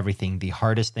 beyond everything, the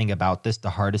hardest thing about this, the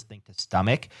hardest thing to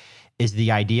stomach is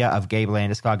the idea of Gabe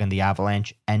Landeskog and the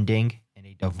Avalanche ending in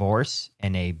a divorce,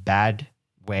 in a bad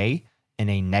way, in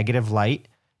a negative light.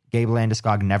 Gabe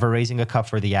Landeskog never raising a cup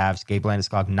for the Avs, Gabe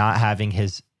Landeskog not having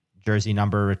his jersey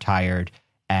number retired,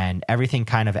 and everything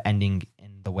kind of ending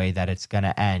in the way that it's going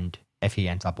to end if he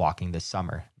ends up walking this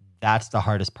summer. That's the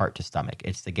hardest part to stomach.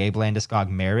 It's the Gabe Landeskog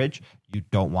marriage. You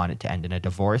don't want it to end in a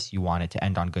divorce. You want it to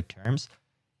end on good terms.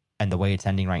 And the way it's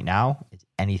ending right now is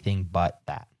anything but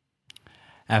that.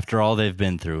 After all they've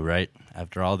been through, right?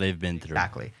 After all they've been through.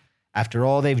 Exactly. After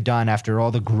all they've done, after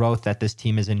all the growth that this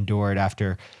team has endured,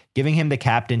 after giving him the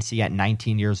captaincy at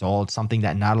 19 years old, something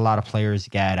that not a lot of players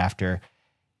get, after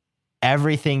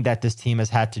everything that this team has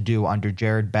had to do under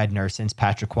Jared Bednar since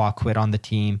Patrick Waugh quit on the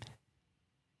team,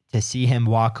 to see him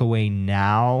walk away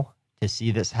now, to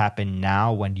see this happen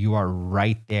now when you are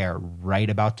right there, right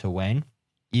about to win,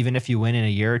 even if you win in a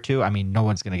year or two, I mean, no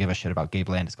one's going to give a shit about Gabe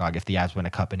Landeskog if the Avs win a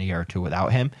cup in a year or two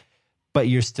without him, but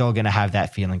you're still going to have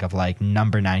that feeling of like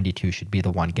number 92 should be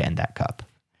the one getting that cup.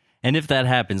 And if that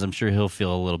happens, I'm sure he'll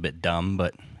feel a little bit dumb,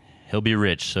 but he'll be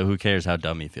rich, so who cares how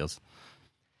dumb he feels?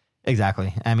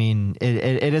 Exactly. I mean,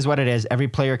 it is what it is. Every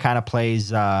player kind of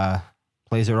plays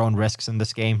their own risks in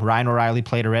this game. Ryan O'Reilly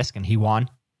played a risk and he won.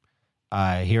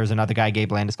 Here's another guy,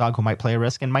 Gabe Landeskog, who might play a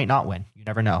risk and might not win. You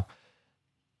never know.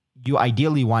 You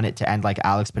ideally want it to end like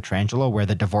Alex Pietrangelo, where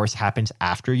the divorce happens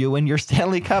after you win your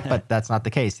Stanley Cup, but that's not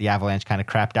the case. The Avalanche kind of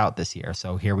crapped out this year,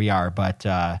 so here we are. But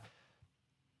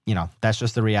that's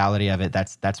just the reality of it.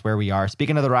 That's where we are.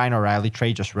 Speaking of the Ryan O'Reilly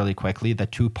trade, just really quickly, the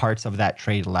two parts of that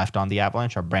trade left on the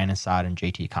Avalanche are Brandon Saad and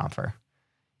JT Compher.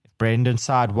 If Brandon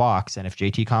Saad walks and if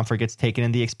JT Compher gets taken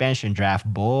in the expansion draft,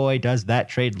 boy, does that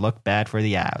trade look bad for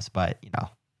the Avs. But,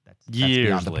 that's years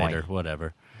beyond the later, point.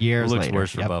 whatever. Years looks later.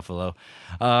 worse for Buffalo.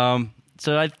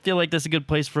 So I feel like this is a good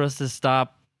place for us to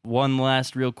stop. One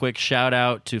last real quick shout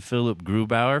out to Philipp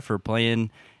Grubauer for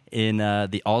playing in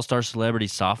the All-Star Celebrity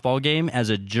Softball game. As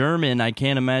a German, I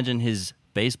can't imagine his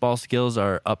baseball skills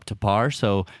are up to par,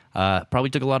 so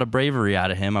probably took a lot of bravery out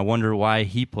of him. I wonder why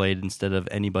he played instead of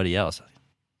anybody else.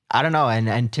 I don't know,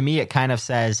 and to me it kind of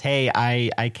says, hey,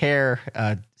 I care,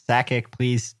 Sakic,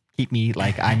 please keep me,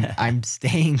 like I'm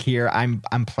staying here. I'm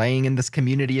playing in this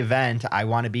community event. I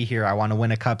want to be here. I want to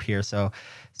win a cup here. So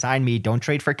sign me. Don't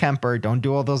trade for Kemper. Don't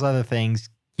do all those other things.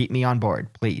 Keep me on board,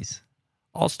 please.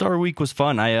 All-Star Week was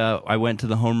fun. I went to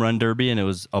the Home Run Derby, and it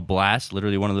was a blast.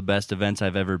 Literally one of the best events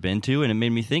I've ever been to, and it made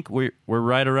me think we're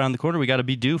right around the corner. We got to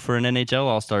be due for an NHL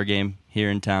All-Star game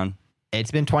here in town.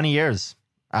 It's been 20 years.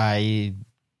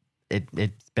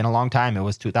 It's been a long time. It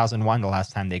was 2001 the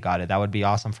last time they got it. That would be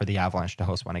awesome for the Avalanche to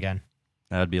host one again.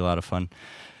 That would be a lot of fun.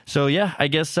 So, yeah, I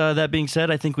guess that being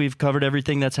said, I think we've covered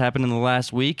everything that's happened in the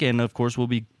last week, and, of course, we'll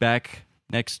be back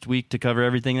next week to cover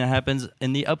everything that happens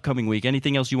in the upcoming week.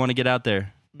 Anything else you want to get out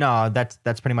there? No, that's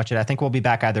pretty much it. I think we'll be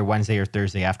back either Wednesday or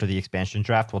Thursday after the expansion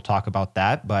draft. We'll talk about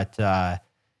that, but I'm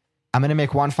going to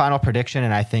make one final prediction,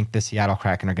 and I think the Seattle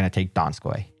Kraken are going to take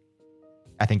Donskoy.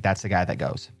 I think that's the guy that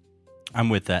goes. I'm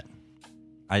with that.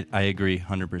 I agree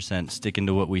 100%. Sticking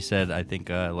to what we said, I think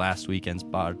last week's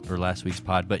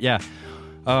pod. But yeah,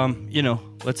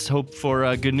 let's hope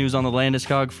for good news on the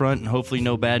Landeskog front, and hopefully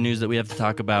no bad news that we have to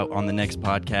talk about on the next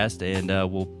podcast. And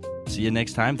we'll see you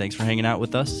next time. Thanks for hanging out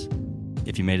with us.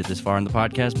 If you made it this far in the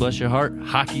podcast, bless your heart.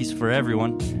 Hockey's for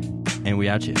everyone, and we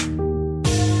out you.